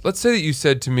you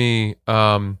said to me,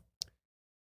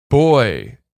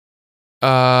 boy,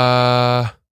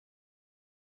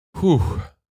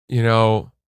 you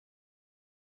know,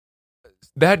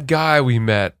 that guy we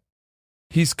met,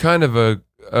 he's kind of a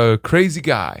crazy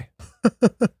guy.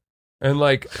 And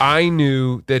like, I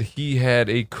knew that he had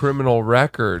a criminal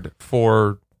record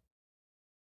for,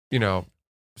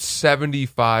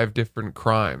 75 different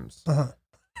crimes. Uh-huh.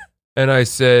 And I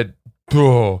said,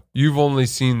 oh, you've only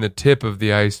seen the tip of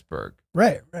the iceberg.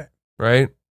 Right.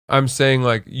 I'm saying,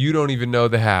 like, you don't even know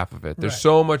the half of it. There's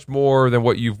so much more than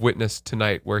what you've witnessed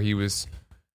tonight, where he was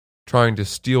trying to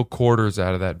steal quarters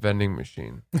out of that vending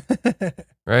machine.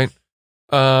 Right?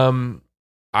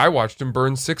 I watched him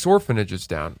burn 6 orphanages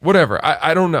down. Whatever.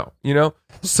 I don't know,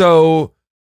 So,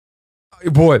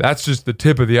 boy, that's just the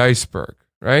tip of the iceberg,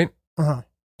 right? Uh-huh.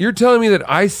 You're telling me that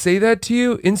I say that to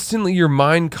you, instantly your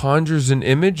mind conjures an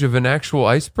image of an actual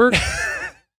iceberg?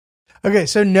 Okay,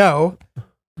 so no,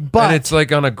 But and it's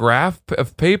like on a graph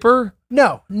of paper.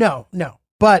 no.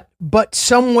 But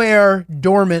somewhere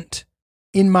dormant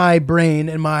in my brain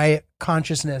and my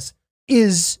consciousness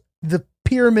is the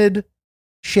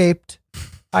pyramid-shaped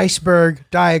iceberg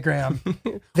diagram.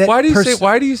 That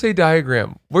Why do you say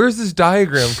diagram? Where's this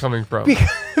diagram coming from?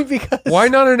 because Why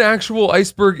not an actual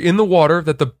iceberg in the water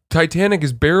that the Titanic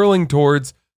is barreling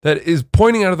towards, that is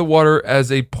pointing out of the water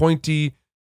as a pointy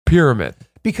pyramid?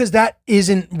 Because that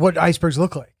isn't what icebergs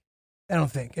look like, I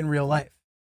don't think, in real life.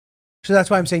 So that's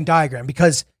why I'm saying diagram,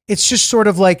 because it's just sort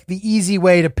of like the easy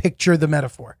way to picture the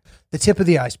metaphor. The tip of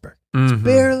the iceberg. It's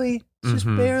just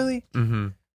barely,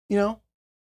 you know?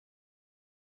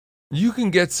 You can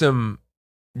get some.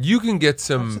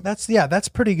 That's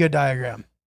pretty good diagram,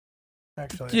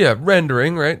 actually. Yeah,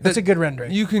 rendering, right? That's a good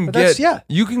rendering. You can But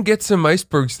you can get some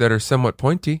icebergs that are somewhat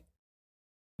pointy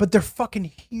But they're fucking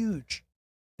huge,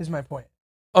 is my point.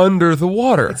 under the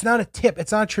water. It's not a tip.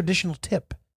 It's not a traditional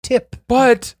tip.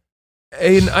 But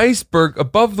an iceberg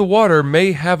above the water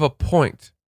may have a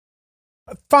point.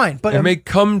 Fine, but It may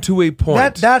come to a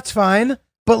point. that's fine.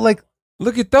 But like,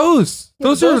 Look at those.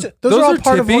 Those are all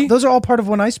part tippy. of those are all part of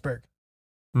one iceberg.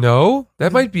 No,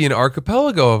 that might be an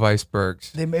archipelago of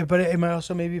icebergs. They may, but it might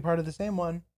also maybe be part of the same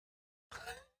one.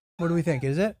 What do we think?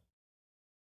 Is it?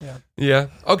 Yeah.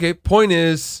 Okay. Point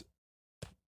is,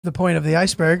 The point of the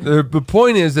iceberg. the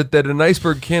point is that an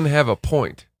iceberg can have a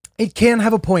point. It can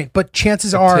have a point, but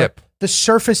chances A are tip. the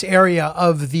surface area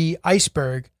of the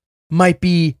iceberg might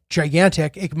be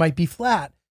gigantic. It might be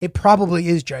flat. It probably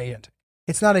is gigantic.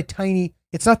 It's not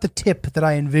the tip that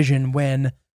I envision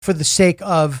when, for the sake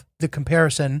of the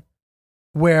comparison,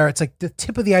 where it's like the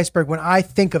tip of the iceberg. When I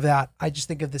think of that, I just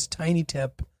think of this tiny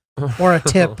tip or a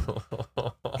tip.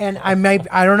 And I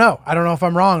don't know. I don't know if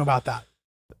I'm wrong about that.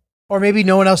 Or maybe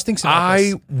no one else thinks about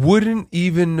this. I wouldn't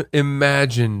even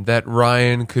imagine that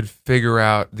Ryan could figure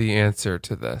out the answer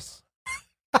to this.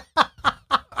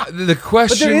 The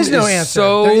question But there is no answer.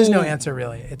 so There is no answer,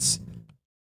 really. It's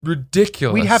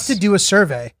ridiculous. we'd have to do a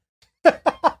survey.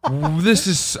 This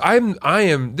is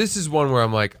this is one where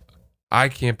I'm like, I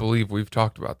can't believe we've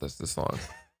talked about this long.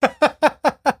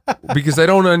 Because I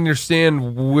don't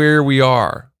understand where we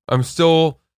are. I'm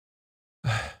still.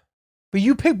 But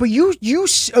you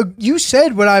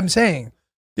said what I'm saying.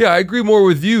 Yeah, I agree more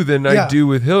with you than I Yeah. do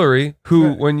with Hillary, who,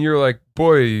 Right. when you're like,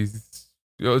 boy,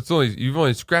 you've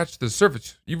only scratched the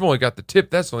surface. You've only got the tip.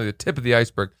 That's only the tip of the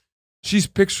iceberg. She's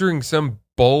picturing some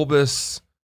bulbous,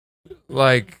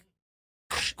 like,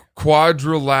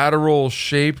 quadrilateral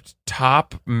shaped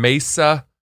top mesa,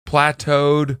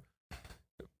 plateaued,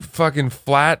 fucking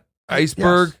flat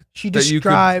iceberg Yes. She that you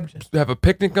described could have a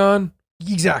picnic on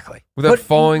exactly without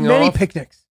falling many off.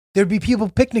 picnics. There'd be people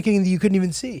picnicking that you couldn't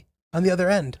even see on the other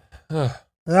end.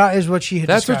 That is what she had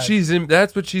That's described.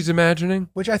 that's what she's imagining.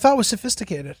 Which I thought was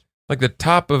sophisticated. Like the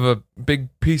top of a big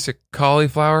piece of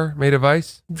cauliflower made of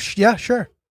ice. Yeah, sure.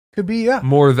 Could be, yeah.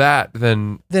 More that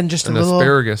than Then just an a little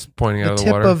asparagus pointing the out of the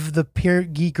tip water. of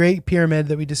the Great Pyramid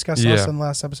that we discussed Yeah. also in the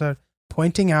last episode,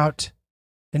 pointing out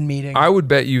and meeting. I would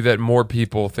bet you that more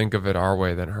people think of it our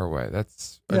way than her way.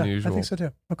 That's yeah, unusual. I think so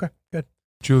too. Okay, good.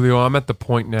 Julio, I'm at the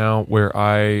point now where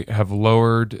I have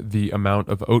lowered the amount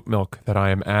of oat milk that I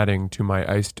am adding to my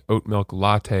iced oat milk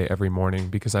latte every morning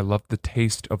because I love the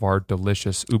taste of our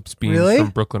delicious Oops beans Really? from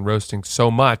Brooklyn Roasting so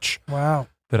much Wow.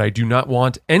 that I do not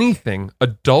want anything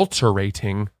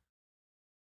adulterating.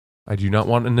 I do not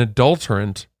want an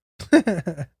adulterant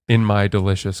in my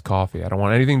delicious coffee. I don't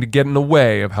want anything to get in the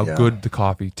way of how Yeah. good the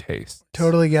coffee tastes.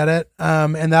 Totally get it.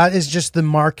 And that is just the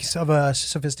marks of a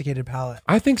sophisticated palate.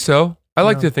 I think so. I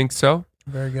like Yeah. to think so.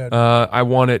 Very good. I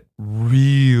want it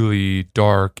really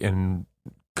dark and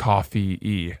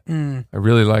coffee-y. Mm. I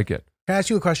really like it. Can I ask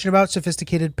you a question about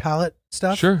sophisticated palate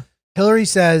stuff? Sure. Hillary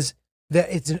says that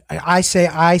I say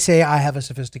I have a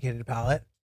sophisticated palate,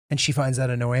 and she finds that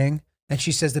annoying. And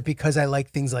she says that because I like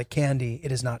things like candy,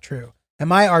 it is not true. And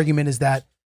my argument is that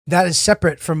is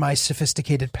separate from my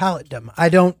sophisticated palatedom. I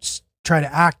don't try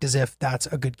to act as if that's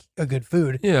a good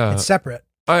food. Yeah. It's separate.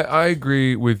 I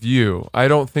agree with you. I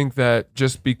don't think that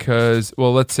just because,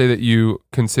 well, let's say that you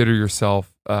consider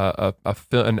yourself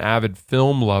an avid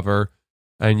film lover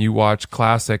and you watch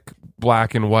classic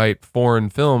black and white foreign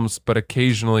films, but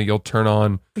occasionally you'll turn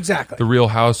on Exactly. The Real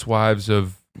Housewives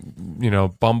of,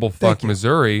 Bumblefuck, Thank you.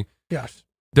 Missouri. Yes.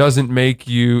 Doesn't make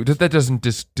you, that doesn't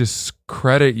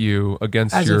discredit you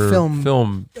against As a your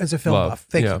film- As a film love. buff.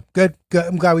 Thank Yeah. you. Good.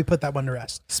 I'm glad we put that one to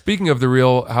rest. Speaking of The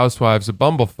Real Housewives of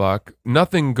Bumblefuck,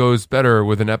 nothing goes better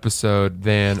with an episode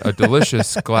than a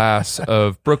delicious glass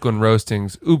of Brooklyn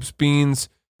Roastings Oops beans.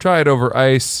 Try it over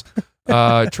ice.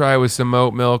 Try it with some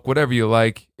oat milk, whatever you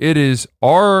like. It is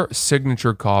our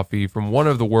signature coffee from one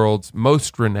of the world's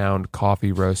most renowned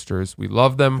coffee roasters. We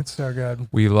love them. It's so good.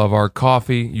 We love our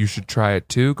coffee. You should try it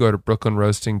too. Go to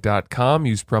brooklynroasting.com.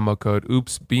 Use promo code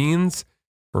OOPSBEANS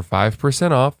for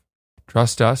 5% off.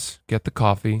 Trust us. Get the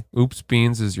coffee. Oops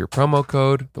Beans is your promo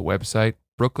code. The website,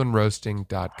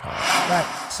 brooklynroasting.com.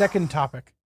 Right. Second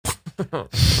topic.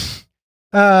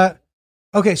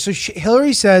 Okay, so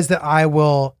Hillary says that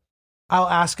I'll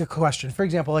ask a question. For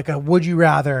example, like a would you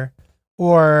rather,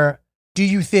 or do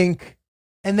you think,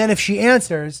 and then if she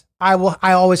answers, I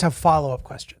always have follow-up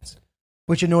questions,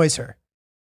 which annoys her.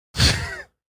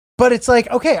 But it's like,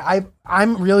 okay,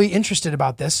 I'm really interested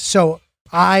about this, so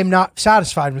I'm not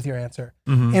satisfied with your answer.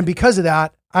 Mm-hmm. And because of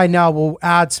that, I now will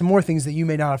add some more things that you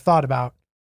may not have thought about.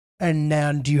 And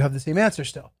then do you have the same answer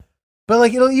still? But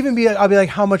like, it'll even be, I'll be like,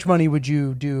 how much money would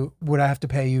I have to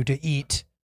pay you to eat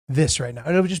this right now?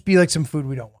 And it'll just be like some food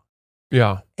we don't want.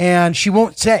 Yeah. And she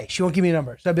won't give me a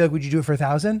number. So I'd be like, would you do it for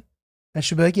 1,000? And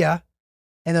she'll be like, yeah.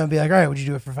 And then I'll be like, all right, would you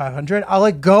do it for 500? I'll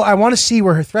like go, I want to see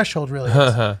where her threshold really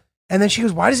is. And then she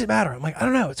goes, why does it matter? I'm like, I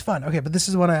don't know. It's fun. Okay. But this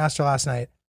is the one I asked her last night,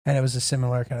 and it was a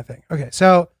similar kind of thing. Okay.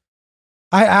 So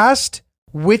I asked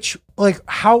what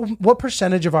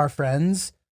percentage of our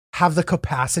friends have the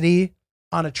capacity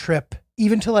on a trip,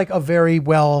 even to like a very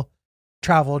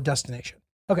well-traveled destination.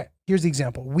 Okay, here's the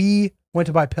example. We went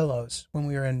to buy pillows when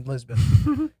we were in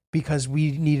Lisbon because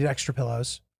we needed extra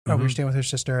pillows. We were staying with her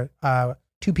sister.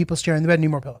 2 people sharing the bed, need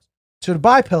more pillows. So to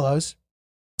buy pillows,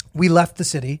 we left the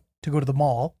city to go to the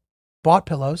mall, bought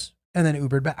pillows, and then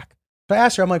Ubered back. So I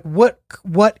asked her, I'm like,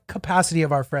 what capacity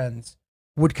of our friends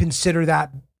would consider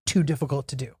that too difficult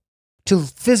to do? To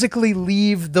physically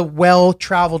leave the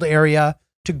well-traveled area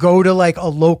to go to like a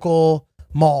local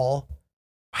mall.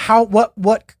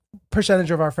 What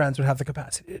percentage of our friends would have the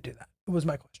capacity to do that? It was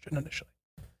my question initially.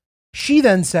 She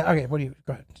then said, okay, go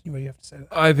ahead. What do you have to say to that?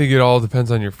 I think it all depends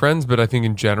on your friends, but I think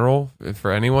in general,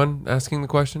 for anyone asking the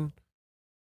question,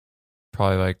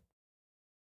 probably like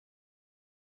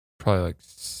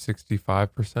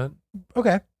 65%.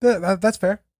 Okay, that's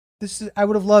fair. I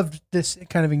would have loved this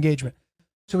kind of engagement.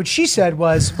 So what she said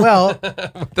was, well,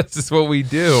 this is what we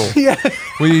do. Yeah.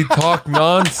 We talk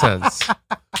nonsense.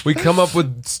 We come up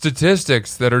with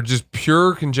statistics that are just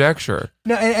pure conjecture.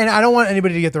 No, and I don't want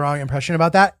anybody to get the wrong impression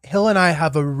about that. Hill and I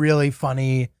have a really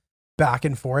funny back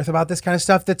and forth about this kind of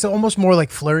stuff that's almost more like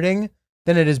flirting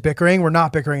than it is bickering. We're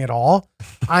not bickering at all.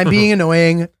 I'm being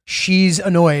annoying. She's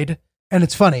annoyed. And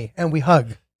it's funny. And we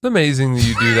hug. It's amazing that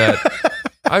you do that.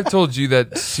 I've told you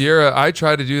that Sierra, I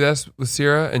try to do this with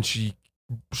Sierra, and she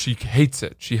hates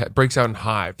it. She breaks out in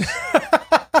hives.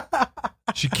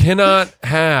 She cannot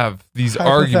have these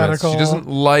arguments. She doesn't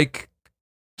like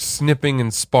snipping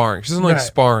and sparring. She doesn't like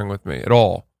sparring with me at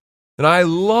all. And I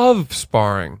love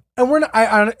sparring. And we're not,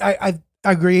 I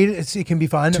agreed. It can be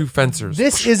fun. 2 fencers.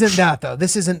 This isn't that though.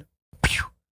 This isn't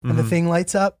and the thing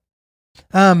lights up.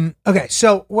 Okay.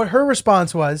 So what her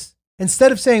response was,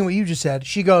 instead of saying what you just said,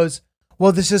 she goes,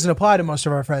 well, this doesn't apply to most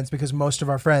of our friends because most of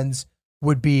our friends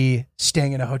would be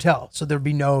staying in a hotel. So there'd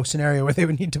be no scenario where they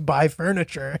would need to buy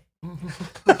furniture.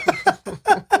 But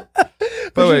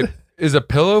wait, is a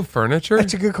pillow furniture?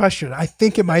 That's a good question. I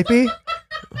think it might be.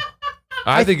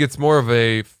 I think it's more of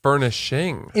a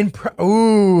furnishing.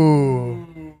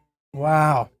 Ooh.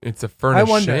 Wow. It's a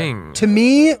furnishing. To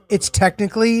me, it's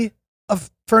technically a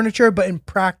furniture, but in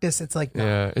practice, it's like no.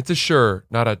 Yeah, it's a sure,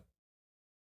 not a.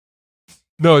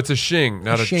 No, it's a shing,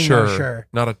 not a chur.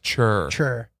 Not a chur.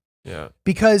 Chur. Yeah.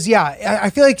 Because, I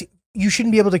feel like you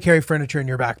shouldn't be able to carry furniture in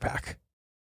your backpack.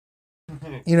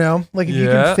 You know? Like if you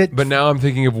can fit. But now I'm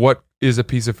thinking of what is a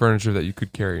piece of furniture that you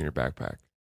could carry in your backpack.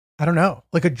 I don't know.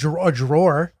 Like a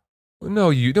drawer.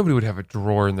 No, nobody would have a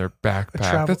drawer in their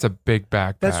backpack. That's a big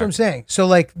backpack. That's what I'm saying. So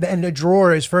like, and a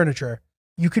drawer is furniture.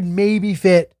 You could maybe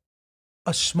fit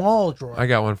a small drawer. I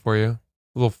got one for you. A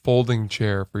little folding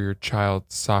chair for your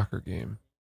child's soccer game.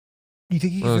 You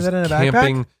think you can fit that in a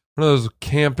backpack? One of those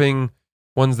camping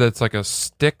ones that's like a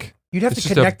stick. You'd have to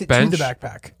connect it to the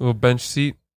backpack. A little bench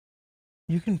seat.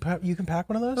 You can pack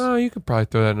one of those? Oh, you could probably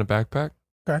throw that in a backpack.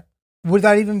 Okay. Would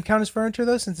that even count as furniture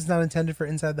though, since it's not intended for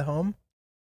inside the home?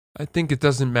 I think it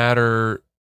doesn't matter.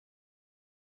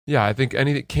 Yeah, I think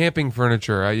anything camping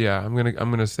furniture. I'm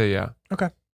gonna say yeah. Okay.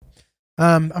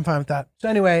 I'm fine with that. So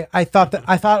anyway, I thought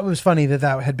it was funny that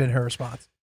had been her response.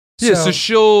 Yeah. So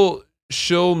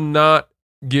she'll not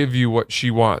give you what she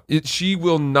wants. She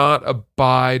will not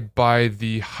abide by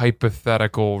the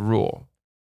hypothetical rule,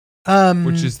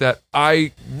 which is that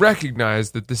I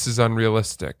recognize that this is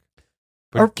unrealistic.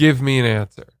 But give me an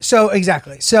answer. So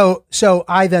exactly. So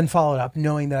I then followed up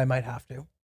knowing that I might have to.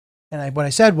 And what I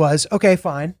said was, okay,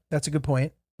 fine. That's a good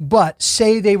point. But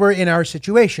say they were in our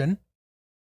situation,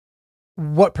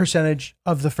 what percentage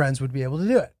of the friends would be able to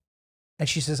do it? And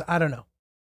she says, I don't know.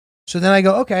 So then I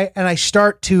go, okay. And I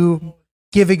start to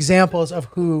give examples of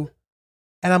who,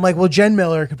 and I'm like, well, Jen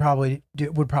Miller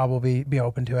would probably be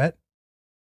open to it.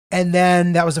 And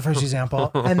then that was the first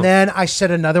example. And then I said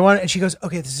another one and she goes,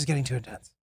 okay, this is getting too intense.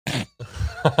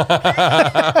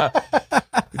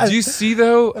 Do you see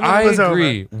though? I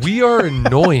agree. We are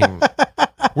annoying.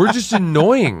 We're just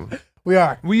annoying. We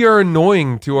are. We are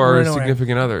annoying to our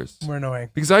significant others. We're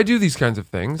annoying. Because I do these kinds of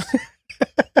things.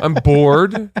 I'm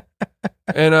bored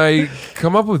and I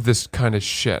come up with this kind of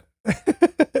shit.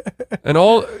 And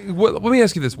let me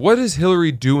ask you this. What is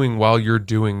Hillary doing while you're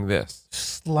doing this?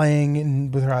 Just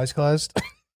laying with her eyes closed.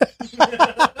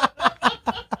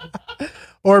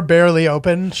 Or barely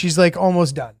open. She's like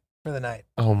almost done for the night.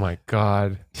 Oh my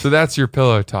God. So that's your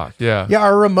pillow talk. Yeah. Yeah,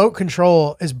 our remote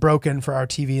control is broken for our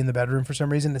TV in the bedroom for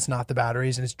some reason. It's not the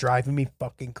batteries and it's driving me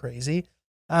fucking crazy.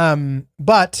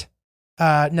 But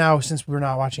now since we're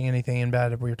not watching anything in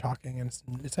bed, we're talking and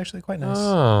it's actually quite nice.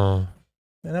 Oh.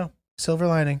 I know. Silver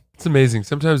lining. It's amazing.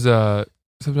 Sometimes Sierra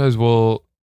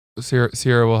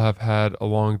will have had a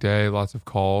long day, lots of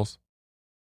calls,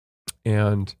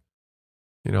 and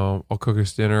I'll cook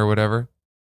us dinner or whatever.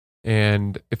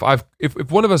 And if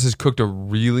one of us has cooked a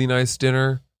really nice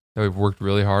dinner that we've worked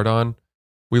really hard on,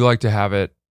 we like to have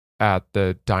it at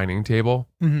the dining table,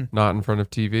 not in front of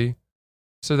TV,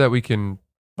 so that we can.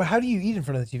 But how do you eat in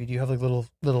front of the TV? Do you have like little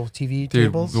TV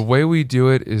tables? The way we do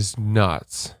it is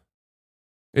nuts.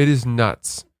 It is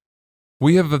nuts.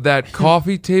 We have that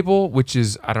coffee table, which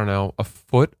is, I don't know, a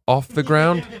foot off the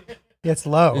ground. Yeah, it's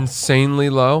low. Insanely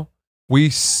low. We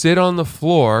sit on the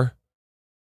floor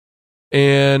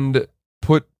and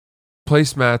put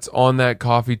placemats on that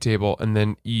coffee table and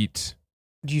then eat.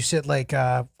 Do you sit like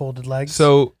folded legs?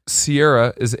 So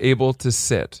Sierra is able to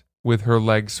sit with her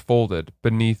legs folded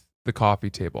beneath the coffee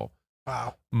table.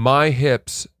 Wow. My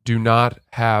hips do not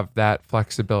have that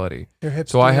flexibility. Your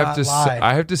hips so do I have not to lie.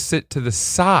 I have to sit to the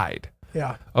side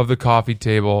Yeah. of the coffee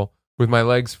table with my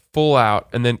legs full out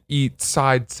and then eat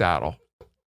side saddle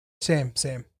Same.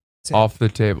 off the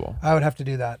table. I would have to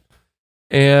do that.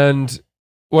 And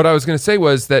what I was going to say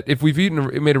was that if we've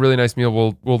made a really nice meal,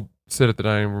 we'll sit at the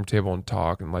dining room table and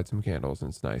talk and light some candles and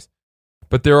it's nice.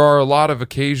 But there are a lot of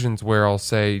occasions where I'll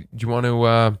say, do you want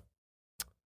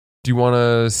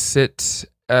to sit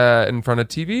in front of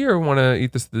TV or want to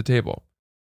eat this at the table?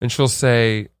 And she'll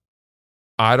say,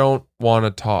 I don't want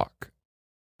to talk.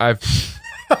 I've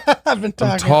been talking.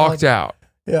 I'm talked out.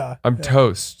 Yeah. I'm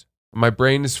toast. My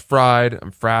brain is fried.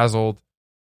 I'm frazzled.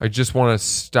 I just want to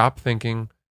stop thinking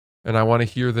and I want to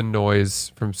hear the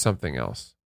noise from something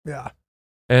else. Yeah.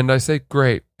 And I say,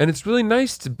 great. And it's really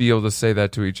nice to be able to say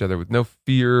that to each other with no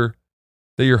fear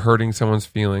that you're hurting someone's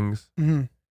feelings. Mm-hmm.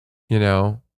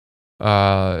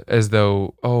 As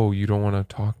though, oh, you don't want to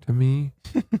talk to me?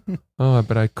 Oh,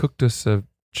 but I cooked us a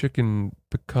chicken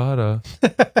piccata.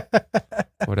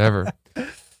 Whatever.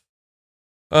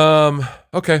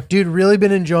 Okay. Dude, really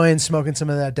been enjoying smoking some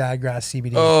of that Dadgrass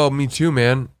CBD. Oh, me too,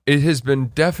 man. It has been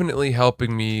definitely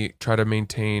helping me try to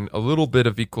maintain a little bit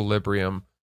of equilibrium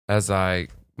as I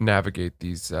navigate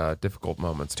these difficult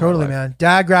moments. Totally, man.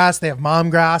 Dadgrass, they have mom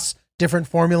grass, different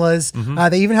formulas. Mm-hmm.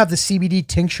 They even have the CBD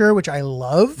tincture, which I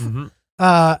love. Mm-hmm.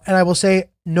 And I will say,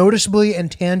 noticeably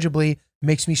and tangibly,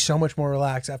 makes me so much more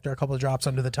relaxed after a couple of drops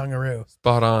under the tongaroo.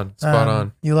 Spot on.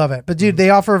 You love it. But dude,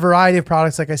 they offer a variety of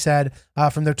products, like I said,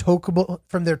 from their token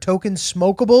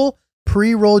smokable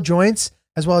pre-roll joints,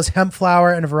 as well as hemp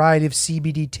flower and a variety of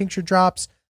CBD tincture drops.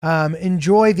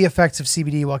 Enjoy the effects of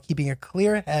CBD while keeping a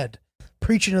clear head.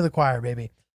 Preaching to the choir,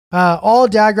 baby. All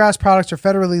Dadgrass products are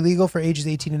federally legal for ages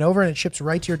 18 and over, and it ships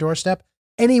right to your doorstep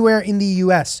anywhere in the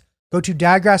U.S. Go to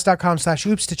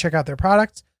dadgrass.com/oops to check out their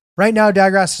products. Right now,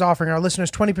 Dadgrass is offering our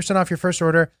listeners 20% off your first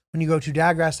order when you go to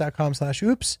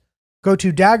dadgrass.com/oops. Go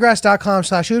to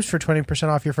dadgrass.com/oops for 20%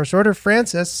 off your first order.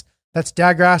 Francis, that's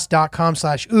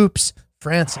dadgrass.com/oops.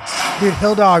 Francis. Dude,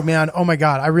 Hill Dog, man. Oh my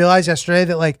God. I realized yesterday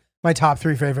that like my top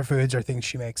 3 favorite foods are things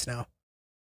she makes now.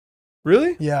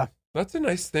 Really? Yeah. That's a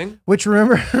nice thing. Which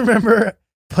remember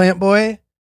Plant Boy?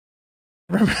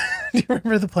 Do you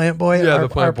remember the Plant Boy? Yeah, the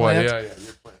Plant Boy. Yeah.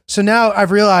 So now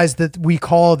I've realized that we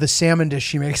call the salmon dish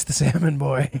she makes the Salmon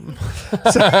Boy.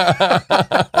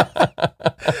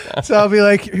 So I'll be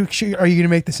like, are you going to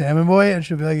make the Salmon Boy? And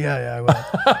she'll be like, yeah, I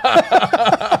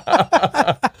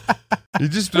will. You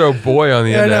just throw boy on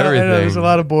the end of everything. I know, there's a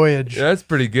lot of boyage. Yeah, that's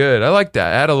pretty good. I like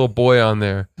that. Add a little boy on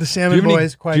there. The salmon boy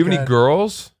is quite good. Do you have any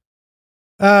girls?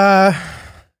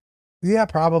 Yeah,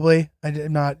 probably. They're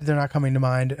not coming to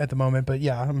mind at the moment, but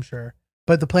yeah, I'm sure.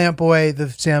 But the plant boy, the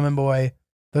salmon boy,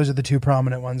 those are the two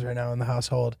prominent ones right now in the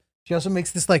household. She also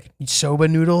makes this like soba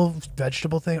noodle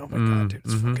vegetable thing. Oh my god, dude,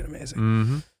 it's fucking amazing.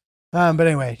 Mm-hmm. But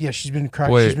anyway, yeah, she's been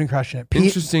crushing it.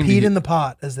 Peed in the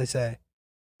pot, as they say.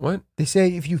 What? They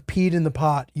say if you've peed in the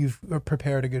pot, you've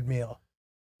prepared a good meal.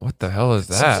 What the hell is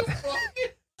that?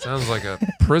 Sounds like a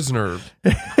prisoner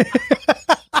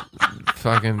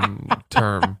fucking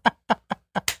term.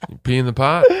 You pee in the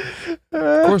pot?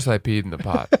 Of course I peed in the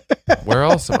pot. Where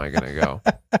else am I going to go?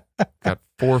 Got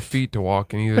 4 feet to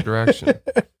walk in either direction.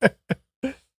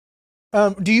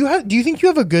 Do you think you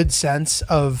have a good sense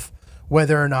of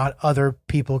whether or not other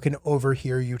people can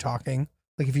overhear you talking?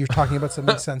 Like if you're talking about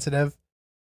something sensitive?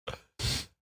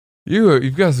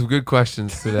 You've got some good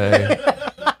questions today.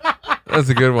 That's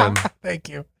a good one. Thank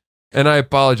you. And I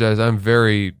apologize. I'm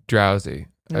very drowsy.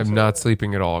 That's I'm not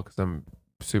sleeping at all because I'm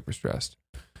super stressed.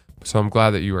 So I'm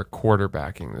glad that you are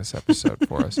quarterbacking this episode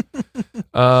for us.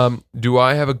 Do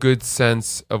I have a good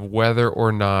sense of whether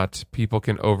or not people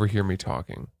can overhear me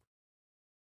talking?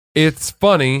 It's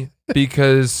funny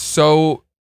because so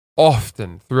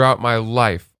often throughout my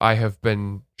life, I have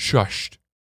been shushed.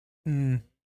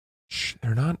 Shh,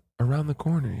 they're not around the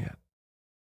corner yet.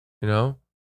 You know,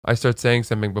 I start saying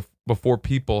something before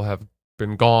people have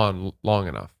been gone long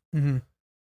enough. Mm-hmm.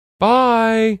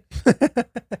 Bye.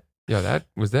 Yeah,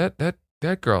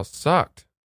 that girl sucked.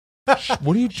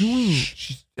 What are you doing?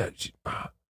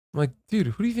 I'm like, dude,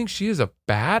 who do you think she is? A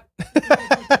bat?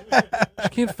 She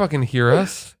can't fucking hear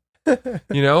us.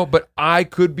 You know, but I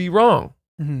could be wrong.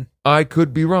 Mm-hmm. I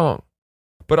could be wrong.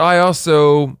 But I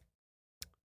also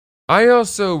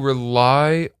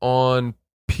rely on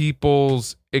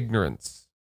people's ignorance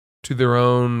to their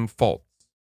own faults.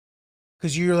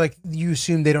 Because you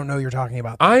assume they don't know you're talking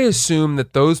about them. I assume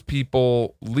that those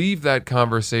people leave that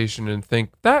conversation and think,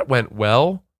 that went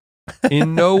well.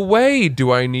 In no way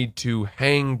do I need to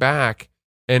hang back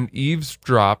and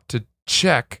eavesdrop to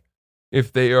check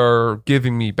if they are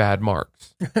giving me bad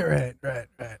marks. Right.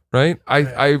 Right?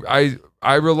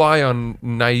 I rely on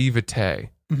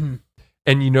naivete. Mm-hmm.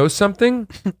 And you know something?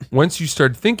 Once you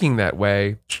start thinking that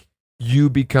way, you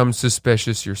become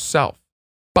suspicious yourself.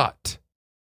 But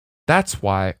that's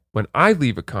why when I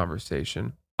leave a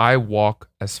conversation, I walk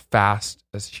as fast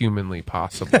as humanly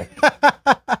possible.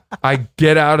 I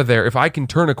get out of there. If I can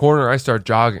turn a corner, I start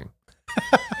jogging.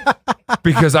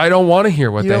 Because I don't want to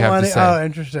hear what they have to say. Oh,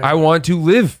 interesting. I want to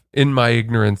live in my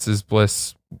ignorance is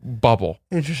bliss bubble.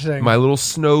 Interesting. My little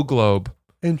snow globe.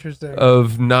 Interesting.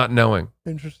 Of not knowing.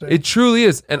 Interesting. It truly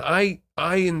is. And I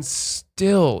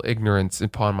instill ignorance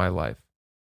upon my life.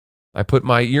 I put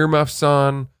my earmuffs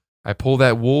on. I pull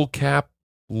that wool cap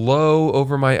low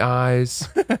over my eyes.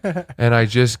 And I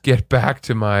just get back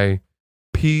to my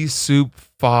pea soup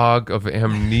fog of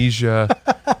amnesia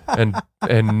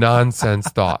and nonsense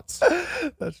thoughts.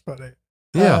 That's funny.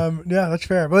 Yeah. Yeah, that's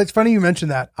fair. Well, it's funny you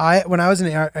mentioned that. When I was in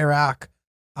Iraq,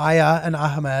 Aya and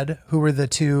Ahmed, who were the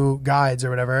two guides or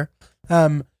whatever,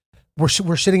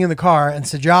 were sitting in the car, and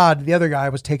Sajjad, the other guy,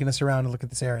 was taking us around to look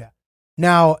at this area.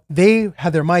 Now, they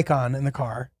had their mic on in the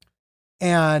car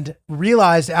and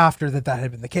realized after that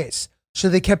had been the case. So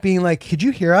they kept being like, could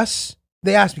you hear us?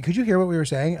 They asked me, could you hear what we were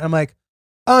saying? And I'm like,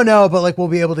 oh no, but like, we'll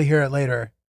be able to hear it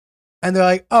later. And they're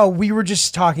like, oh, we were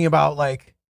just talking about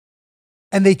like,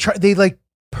 and they like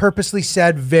purposely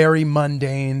said very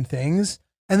mundane things.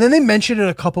 And then they mentioned it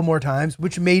a couple more times,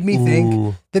 which made me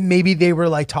think that maybe they were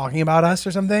like talking about us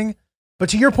or something. But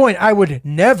to your point, I would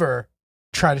never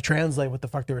try to translate what the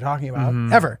fuck they were talking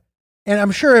about, ever. And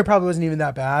I'm sure it probably wasn't even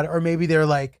that bad. Or maybe they're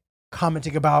like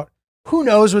commenting about who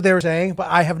knows what they were saying, but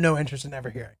I have no interest in ever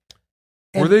hearing.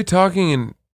 And, were they talking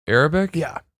in Arabic?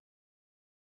 Yeah.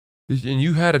 And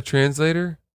you had a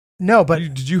translator? No, but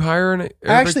did you hire an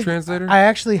Arabic translator? I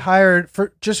actually hired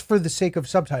for the sake of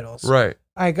subtitles. Right.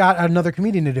 I got another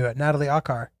comedian to do it, Natalie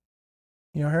Akar.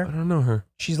 You know her? I don't know her.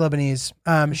 She's Lebanese.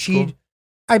 Cool.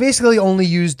 I basically only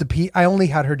used I only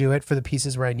had her do it for the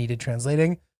pieces where I needed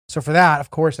translating. So for that, of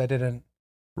course, I didn't.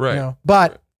 Right. You know,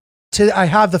 but I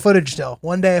have the footage still.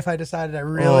 One day, if I decided I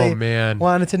really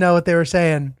wanted to know what they were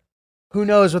saying, who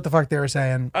knows what the fuck they were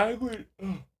saying? I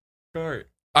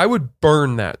would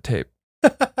burn that tape.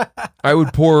 I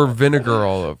would pour vinegar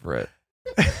all over it.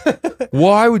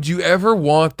 Why would you ever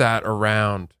want that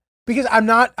around? Because I'm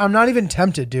not even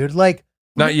tempted, dude. Like,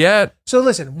 not yet. So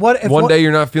listen, what if one day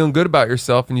you're not feeling good about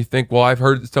yourself and you think, well, I've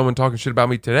heard someone talking shit about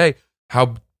me today.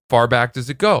 How far back does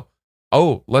it go?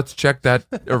 oh, let's check that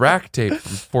Iraq tape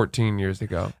from 14 years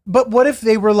ago. But what if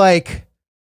they were like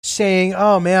saying,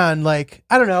 oh man, like,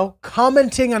 I don't know,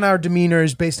 commenting on our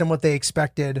demeanors based on what they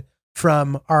expected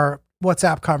from our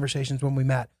WhatsApp conversations when we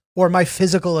met, or my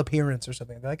physical appearance or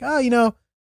something. They're like, oh,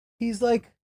 he's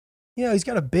like, he's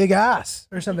got a big ass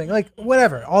or something, like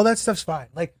whatever. All that stuff's fine.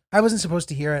 Like, I wasn't supposed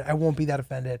to hear it. I won't be that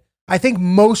offended. I think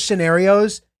most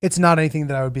scenarios, it's not anything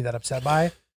that I would be that upset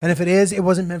by. And if it is, it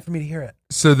wasn't meant for me to hear it.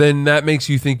 So then that makes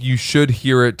you think you should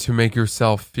hear it to make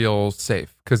yourself feel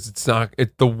safe, because it's not.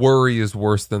 The worry is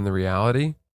worse than the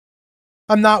reality.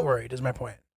 I'm not worried, is my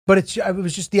point. But it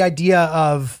was just the idea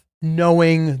of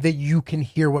knowing that you can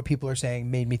hear what people are saying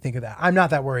made me think of that. I'm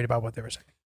not that worried about what they were saying.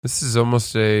 This is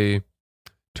almost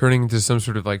turning into some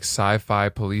sort of like sci-fi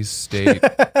police state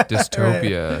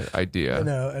dystopia idea. I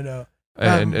know.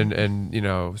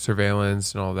 And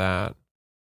surveillance and all that.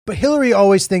 But Hillary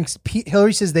always thinks,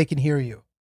 Hillary says they can hear you.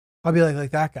 I'll be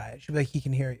like that guy. She'll be like, he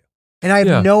can hear you. And I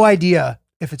have no idea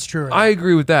if it's true or not. I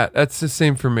agree with that. That's the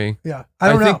same for me. Yeah. I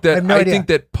don't know. I have no idea. think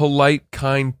that polite,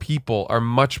 kind people are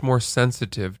much more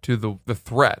sensitive to the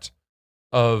threat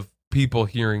of people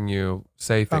hearing you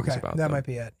say things about them. That might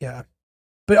be it. Yeah.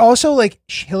 But also, like,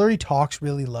 Hillary talks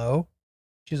really low.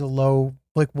 She's a low,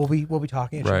 like, we'll be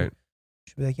talking. And right.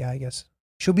 She'll be like, yeah, I guess.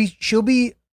 She'll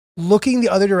be looking the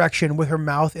other direction with her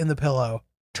mouth in the pillow,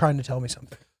 trying to tell me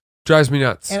something. Drives me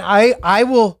nuts. And I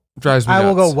will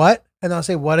go, what? And I'll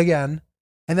say, what again?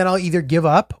 And then I'll either give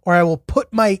up or I will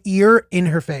put my ear in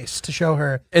her face to show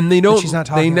her. And she's not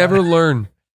talking. They never learn.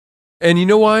 And you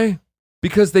know why?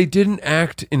 Because they didn't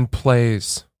act in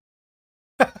plays.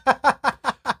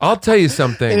 I'll tell you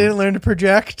something. They didn't learn to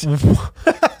project.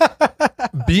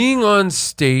 Being on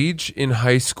stage in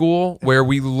high school, where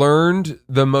we learned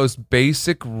the most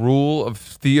basic rule of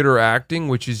theater acting,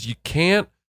 which is you can't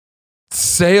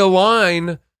say a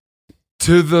line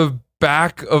to the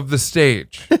back of the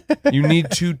stage. You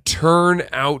need to turn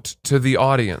out to the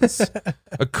audience.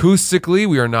 Acoustically,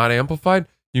 we are not amplified.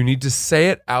 You need to say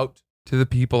it out to the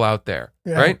people out there,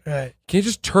 right? Right. You can't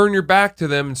just turn your back to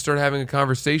them and start having a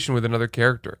conversation with another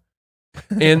character.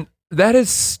 And that has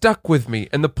stuck with me.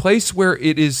 And the place where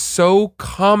it is so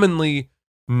commonly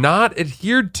not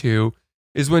adhered to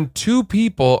is when two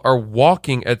people are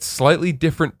walking at slightly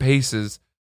different paces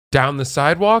down the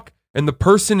sidewalk, and the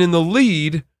person in the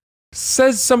lead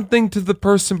says something to the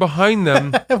person behind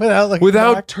them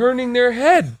without turning their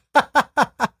head.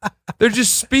 They're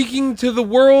just speaking to the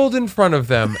world in front of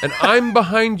them, and I'm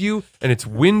behind you, and it's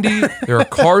windy. There are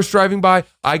cars driving by.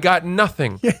 I got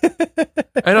nothing.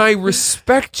 And I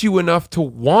respect you enough to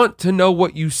want to know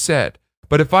what you said.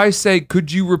 But if I say,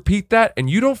 could you repeat that? And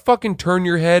you don't fucking turn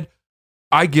your head,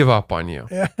 I give up on you.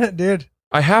 Yeah, dude.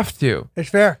 I have to. It's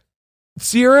fair.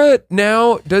 Sierra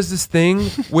now does this thing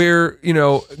where,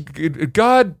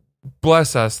 God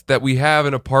bless us that we have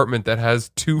an apartment that has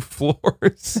 2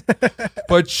 floors,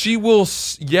 but she will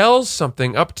yell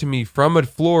something up to me from a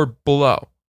floor below,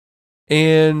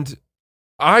 and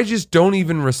I just don't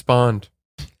even respond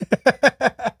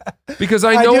because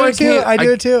I know I can't. I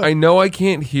do it too. I know I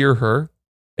can't hear her,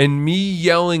 and me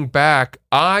yelling back,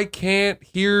 "I can't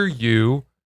hear you,"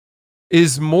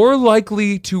 is more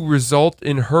likely to result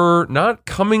in her not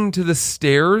coming to the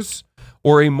stairs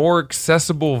or a more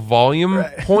accessible volume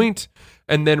point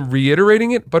and then reiterating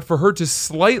it, but for her to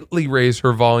slightly raise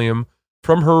her volume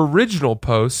from her original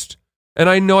post, and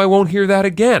I know I won't hear that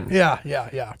again. Yeah.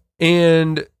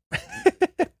 And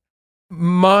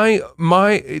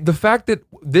the fact that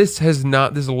this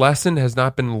lesson has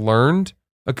not been learned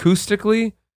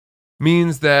acoustically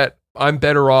means that I'm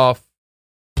better off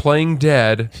playing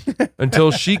dead until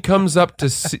she comes up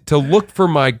to look for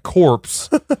my corpse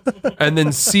and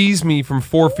then sees me from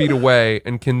 4 feet away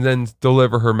and can then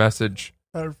deliver her message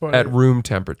at room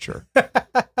temperature.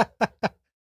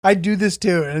 I do this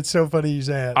too, and it's so funny you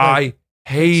say it. I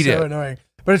hate it. So annoying.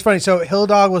 But it's funny. So Hill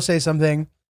Dog will say something,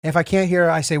 and if I can't hear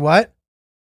her, I say, what?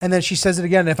 And then she says it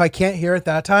again. And if I can't hear it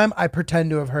that time, I pretend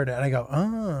to have heard it. And I go,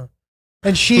 oh.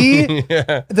 And she,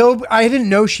 though I didn't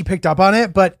know she picked up on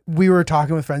it, but we were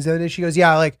talking with friends the other day. She goes,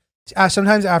 yeah, like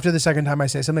sometimes after the second time I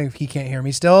say something, if he can't hear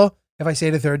me still, if I say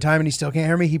it a third time and he still can't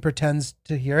hear me, he pretends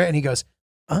to hear it and he goes,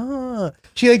 oh.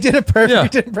 She like did a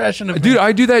perfect impression of me. Dude,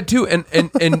 I do that too. And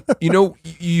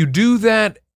you do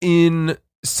that in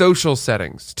social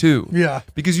settings too. Yeah.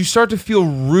 Because you start to feel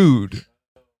rude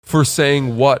for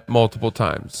saying what multiple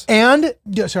times. And,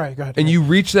 sorry, go ahead. And you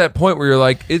reach that point where you're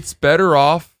like, it's better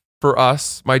off for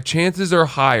us, my chances are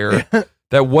higher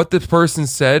that what this person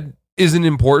said isn't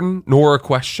important nor a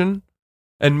question,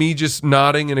 and me just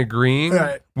nodding and agreeing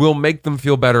Right. will make them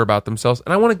feel better about themselves.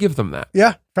 And I want to give them that.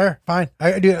 Yeah, fair, fine.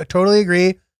 I do I totally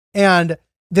agree. And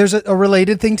there's a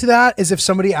related thing to that is if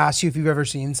somebody asks you if you've ever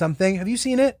seen something, have you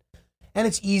seen it? And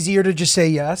it's easier to just say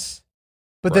yes,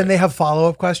 but then Right. they have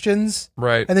follow-up questions,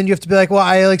 Right. and then you have to be like, well,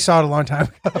 I like saw it a long time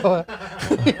ago.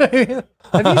 You know what I mean?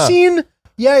 Have you seen?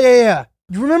 Yeah.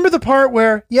 You remember the part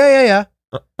where yeah,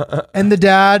 and the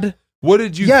dad? What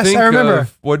did you Yes, think I remember.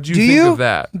 of? What did you Do think you? of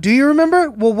that? Do you remember?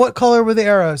 Well, what color were the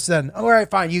arrows then? All right,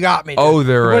 fine, you got me. dude. Oh,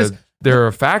 they're What a, is- they're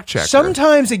a fact checker.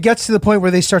 Sometimes it gets to the point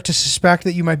where they start to suspect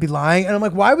that you might be lying, and I'm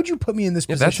like, why would you put me in this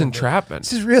Yeah, position? that's dude? entrapment.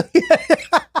 This is really,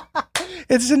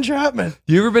 it's entrapment.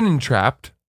 You ever been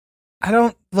entrapped? I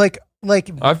don't like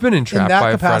I've been entrapped that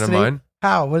by capacity? a friend of mine.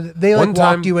 how they like One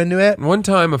time- walked you into it. One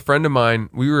time, a friend of mine,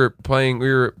 we were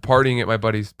partying at my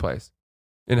buddy's place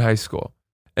in high school,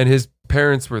 and his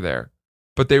parents were there,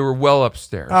 but they were well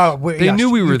upstairs. Oh, wait, they yes, knew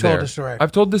we you were told there. the story.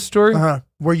 I've told this story.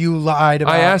 Where you lied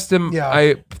about. I asked him. Yeah.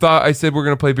 I said we're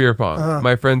gonna play beer pong. Uh-huh.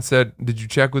 My friend said, "Did you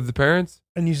check with the parents?"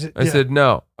 and you said, I said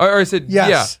no. Or I said yes.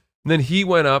 yeah. And then he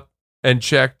went up and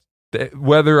checked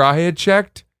whether I had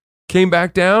checked, came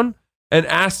back down, and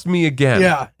asked me again.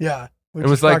 Yeah. Which And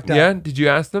was is like, fucked up. "Yeah, did you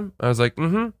ask them?" I was like,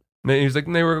 "Mm-hmm." And then he was like,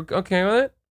 and they were okay with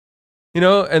it, you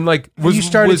know, and like And you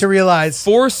started to realize.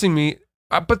 forcing me.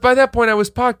 But by that point, I was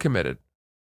pot committed.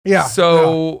 Yeah.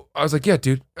 So I was like, "Yeah,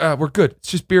 dude, we're good. It's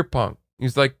just beer pong."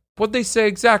 He's like, "What'd they say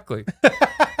exactly?"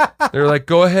 They're like,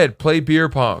 "Go ahead, play beer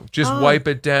pong. Just Oh. wipe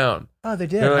it down." Oh, they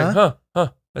did. They're like, huh? huh,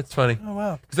 that's funny. Oh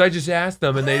wow. Because I just asked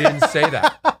them and they didn't say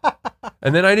that.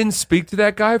 And then I didn't speak to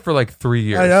that guy for like 3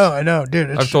 years. I know,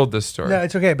 dude. I've told this story. No,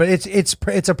 it's okay, but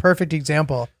it's a perfect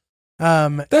example.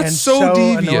 That's and so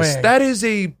devious. annoying. That is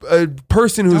a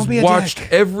person Don't who's be a watched dick.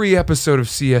 every episode of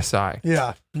CSI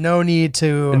Yeah, no need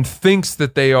to and thinks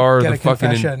that they are Get the a fucking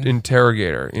confession.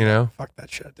 interrogator, you know? fuck that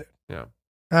shit, dude. Yeah.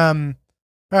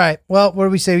 All right. Well, what do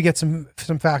we say? We get some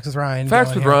facts with Ryan. Facts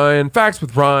going with here. Ryan. Facts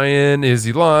with Ryan. Is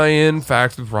he lying?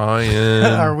 Facts with Ryan.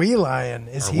 Are we lying?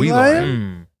 Is Are he we lying?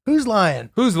 lying? Who's lying?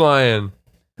 Who's lying?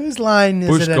 Whose line is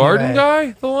Busch it Garden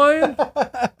anyway? guy? The lion?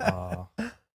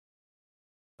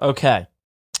 Okay.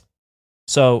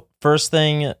 So first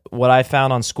thing, what I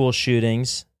found on school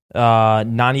shootings,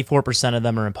 94% of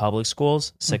them are in public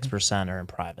schools, 6% are in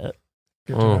private.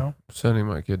 Good to Oh, know. sending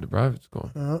my kid to private school.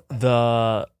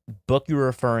 The book you're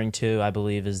referring to, I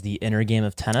believe, is The Inner Game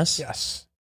of Tennis. Yes.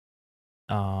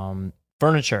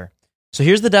 Furniture. So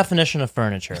here's the definition of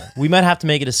furniture. We might have to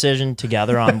make a decision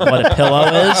together on what a pillow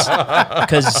is,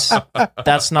 because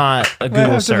that's not a Might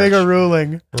Google have to make search. a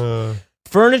ruling.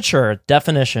 Furniture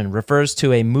definition refers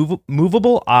to a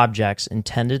movable objects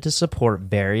intended to support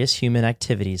various human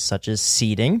activities such as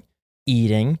seating,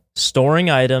 eating, storing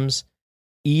items,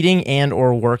 eating and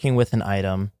or working with an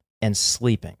item, and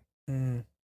sleeping. Mm.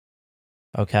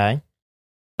 Okay.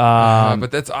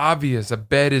 But that's obvious. A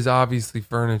bed is obviously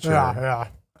furniture. Yeah.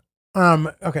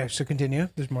 Okay, so continue.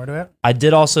 There's more to it. I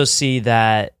did also see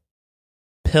that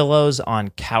pillows on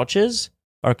couches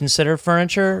are considered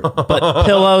furniture, but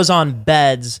pillows on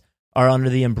beds are under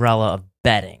the umbrella of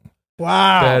bedding.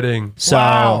 Wow. Bedding. So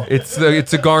Wow. It's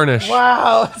a garnish.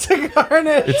 Wow. It's a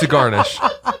garnish. It's a garnish.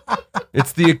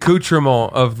 It's the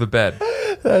accoutrement of the bed.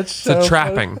 That's It's so a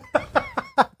trapping.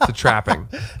 It's a trapping.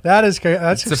 That is great.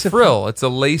 That's It's a frill. It's a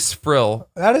lace frill.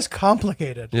 That is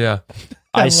complicated. Yeah.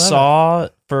 I love saw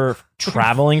for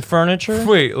traveling furniture.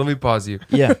 Wait, let me pause you.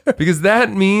 Yeah. Because that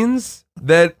means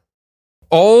that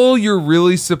all you're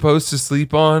really supposed to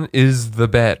sleep on is the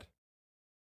bed.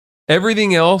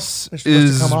 Everything else They're supposed to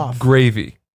is come off.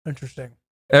 gravy. Interesting.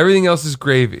 Everything else is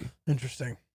gravy.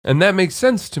 Interesting. And that makes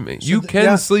sense to me. So You th- can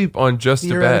yeah. sleep on just a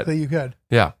Theoretically, bed. you could.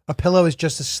 Yeah. A pillow is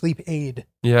just a sleep aid.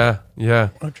 Yeah.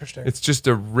 Interesting. It's just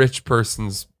a rich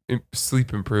person's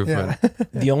sleep improvement. yeah.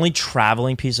 The only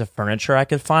traveling piece of furniture I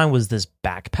could find was this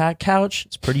backpack couch.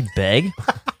 It's pretty big.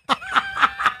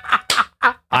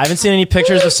 I haven't seen any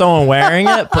pictures of someone wearing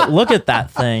it, but look at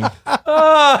that thing.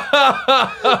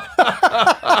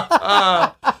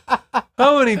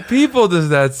 How many people does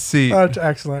that seat? That's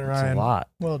excellent, It's a Ryan. lot.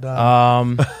 Well done.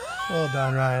 Um, Well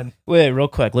done, Ryan. wait, real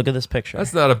quick. Look at this picture.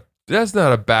 That's not a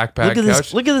backpack Look at couch.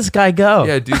 this. Look at this guy go.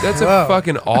 Yeah, dude, that's Whoa. a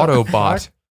fucking Autobot.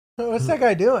 What's that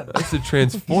guy doing? That's a He's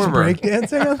transformer.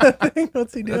 breakdancing on that thing?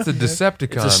 What's he doing? That's a dude?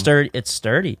 Decepticon. It's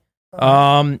sturdy.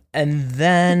 And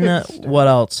then what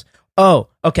else? Oh,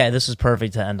 okay. This is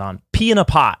perfect to end on. Pee in a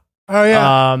pot. Oh,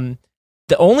 yeah.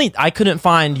 I couldn't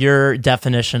find your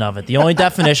definition of it. The only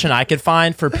definition I could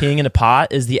find for peeing in a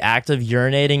pot is the act of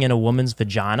urinating in a woman's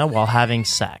vagina while having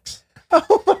sex.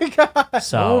 Oh my god.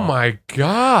 So Oh my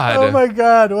God. Oh my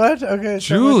god. What? Okay.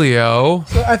 Julio,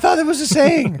 So I thought it was a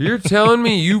saying. you're telling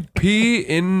me you pee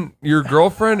in your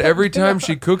girlfriend every time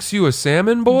she cooks you a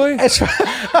salmon, boy? It's-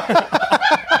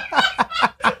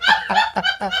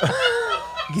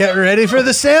 Get ready for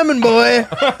the salmon, boy.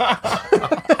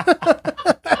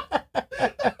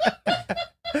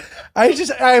 I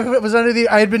was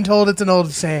I had been told it's an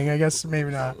old saying. I guess maybe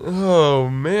not. Oh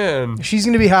man. She's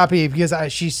going to be happy because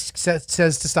she says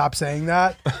to stop saying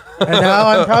that. And now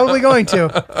I'm probably going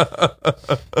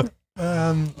to.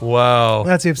 Wow.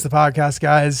 That's Oops the Podcast,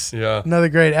 guys. Yeah. Another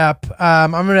great ep. I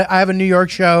have a New York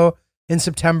show in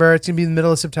September. It's going to be in the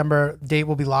middle of September. Date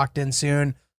will be locked in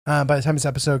soon. By the time this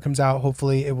episode comes out,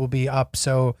 hopefully it will be up.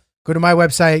 So go to my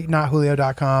website,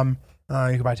 notjulio.com. You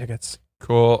can buy tickets.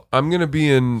 Cool. I'm going to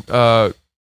be in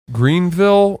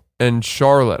Greenville and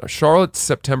Charlotte. Charlotte's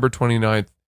September 29th.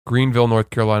 Greenville, North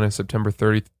Carolina, September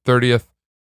 30th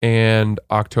and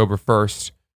October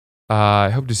 1st. I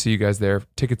hope to see you guys there.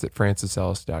 Tickets at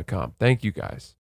francisellis.com. Thank you, guys.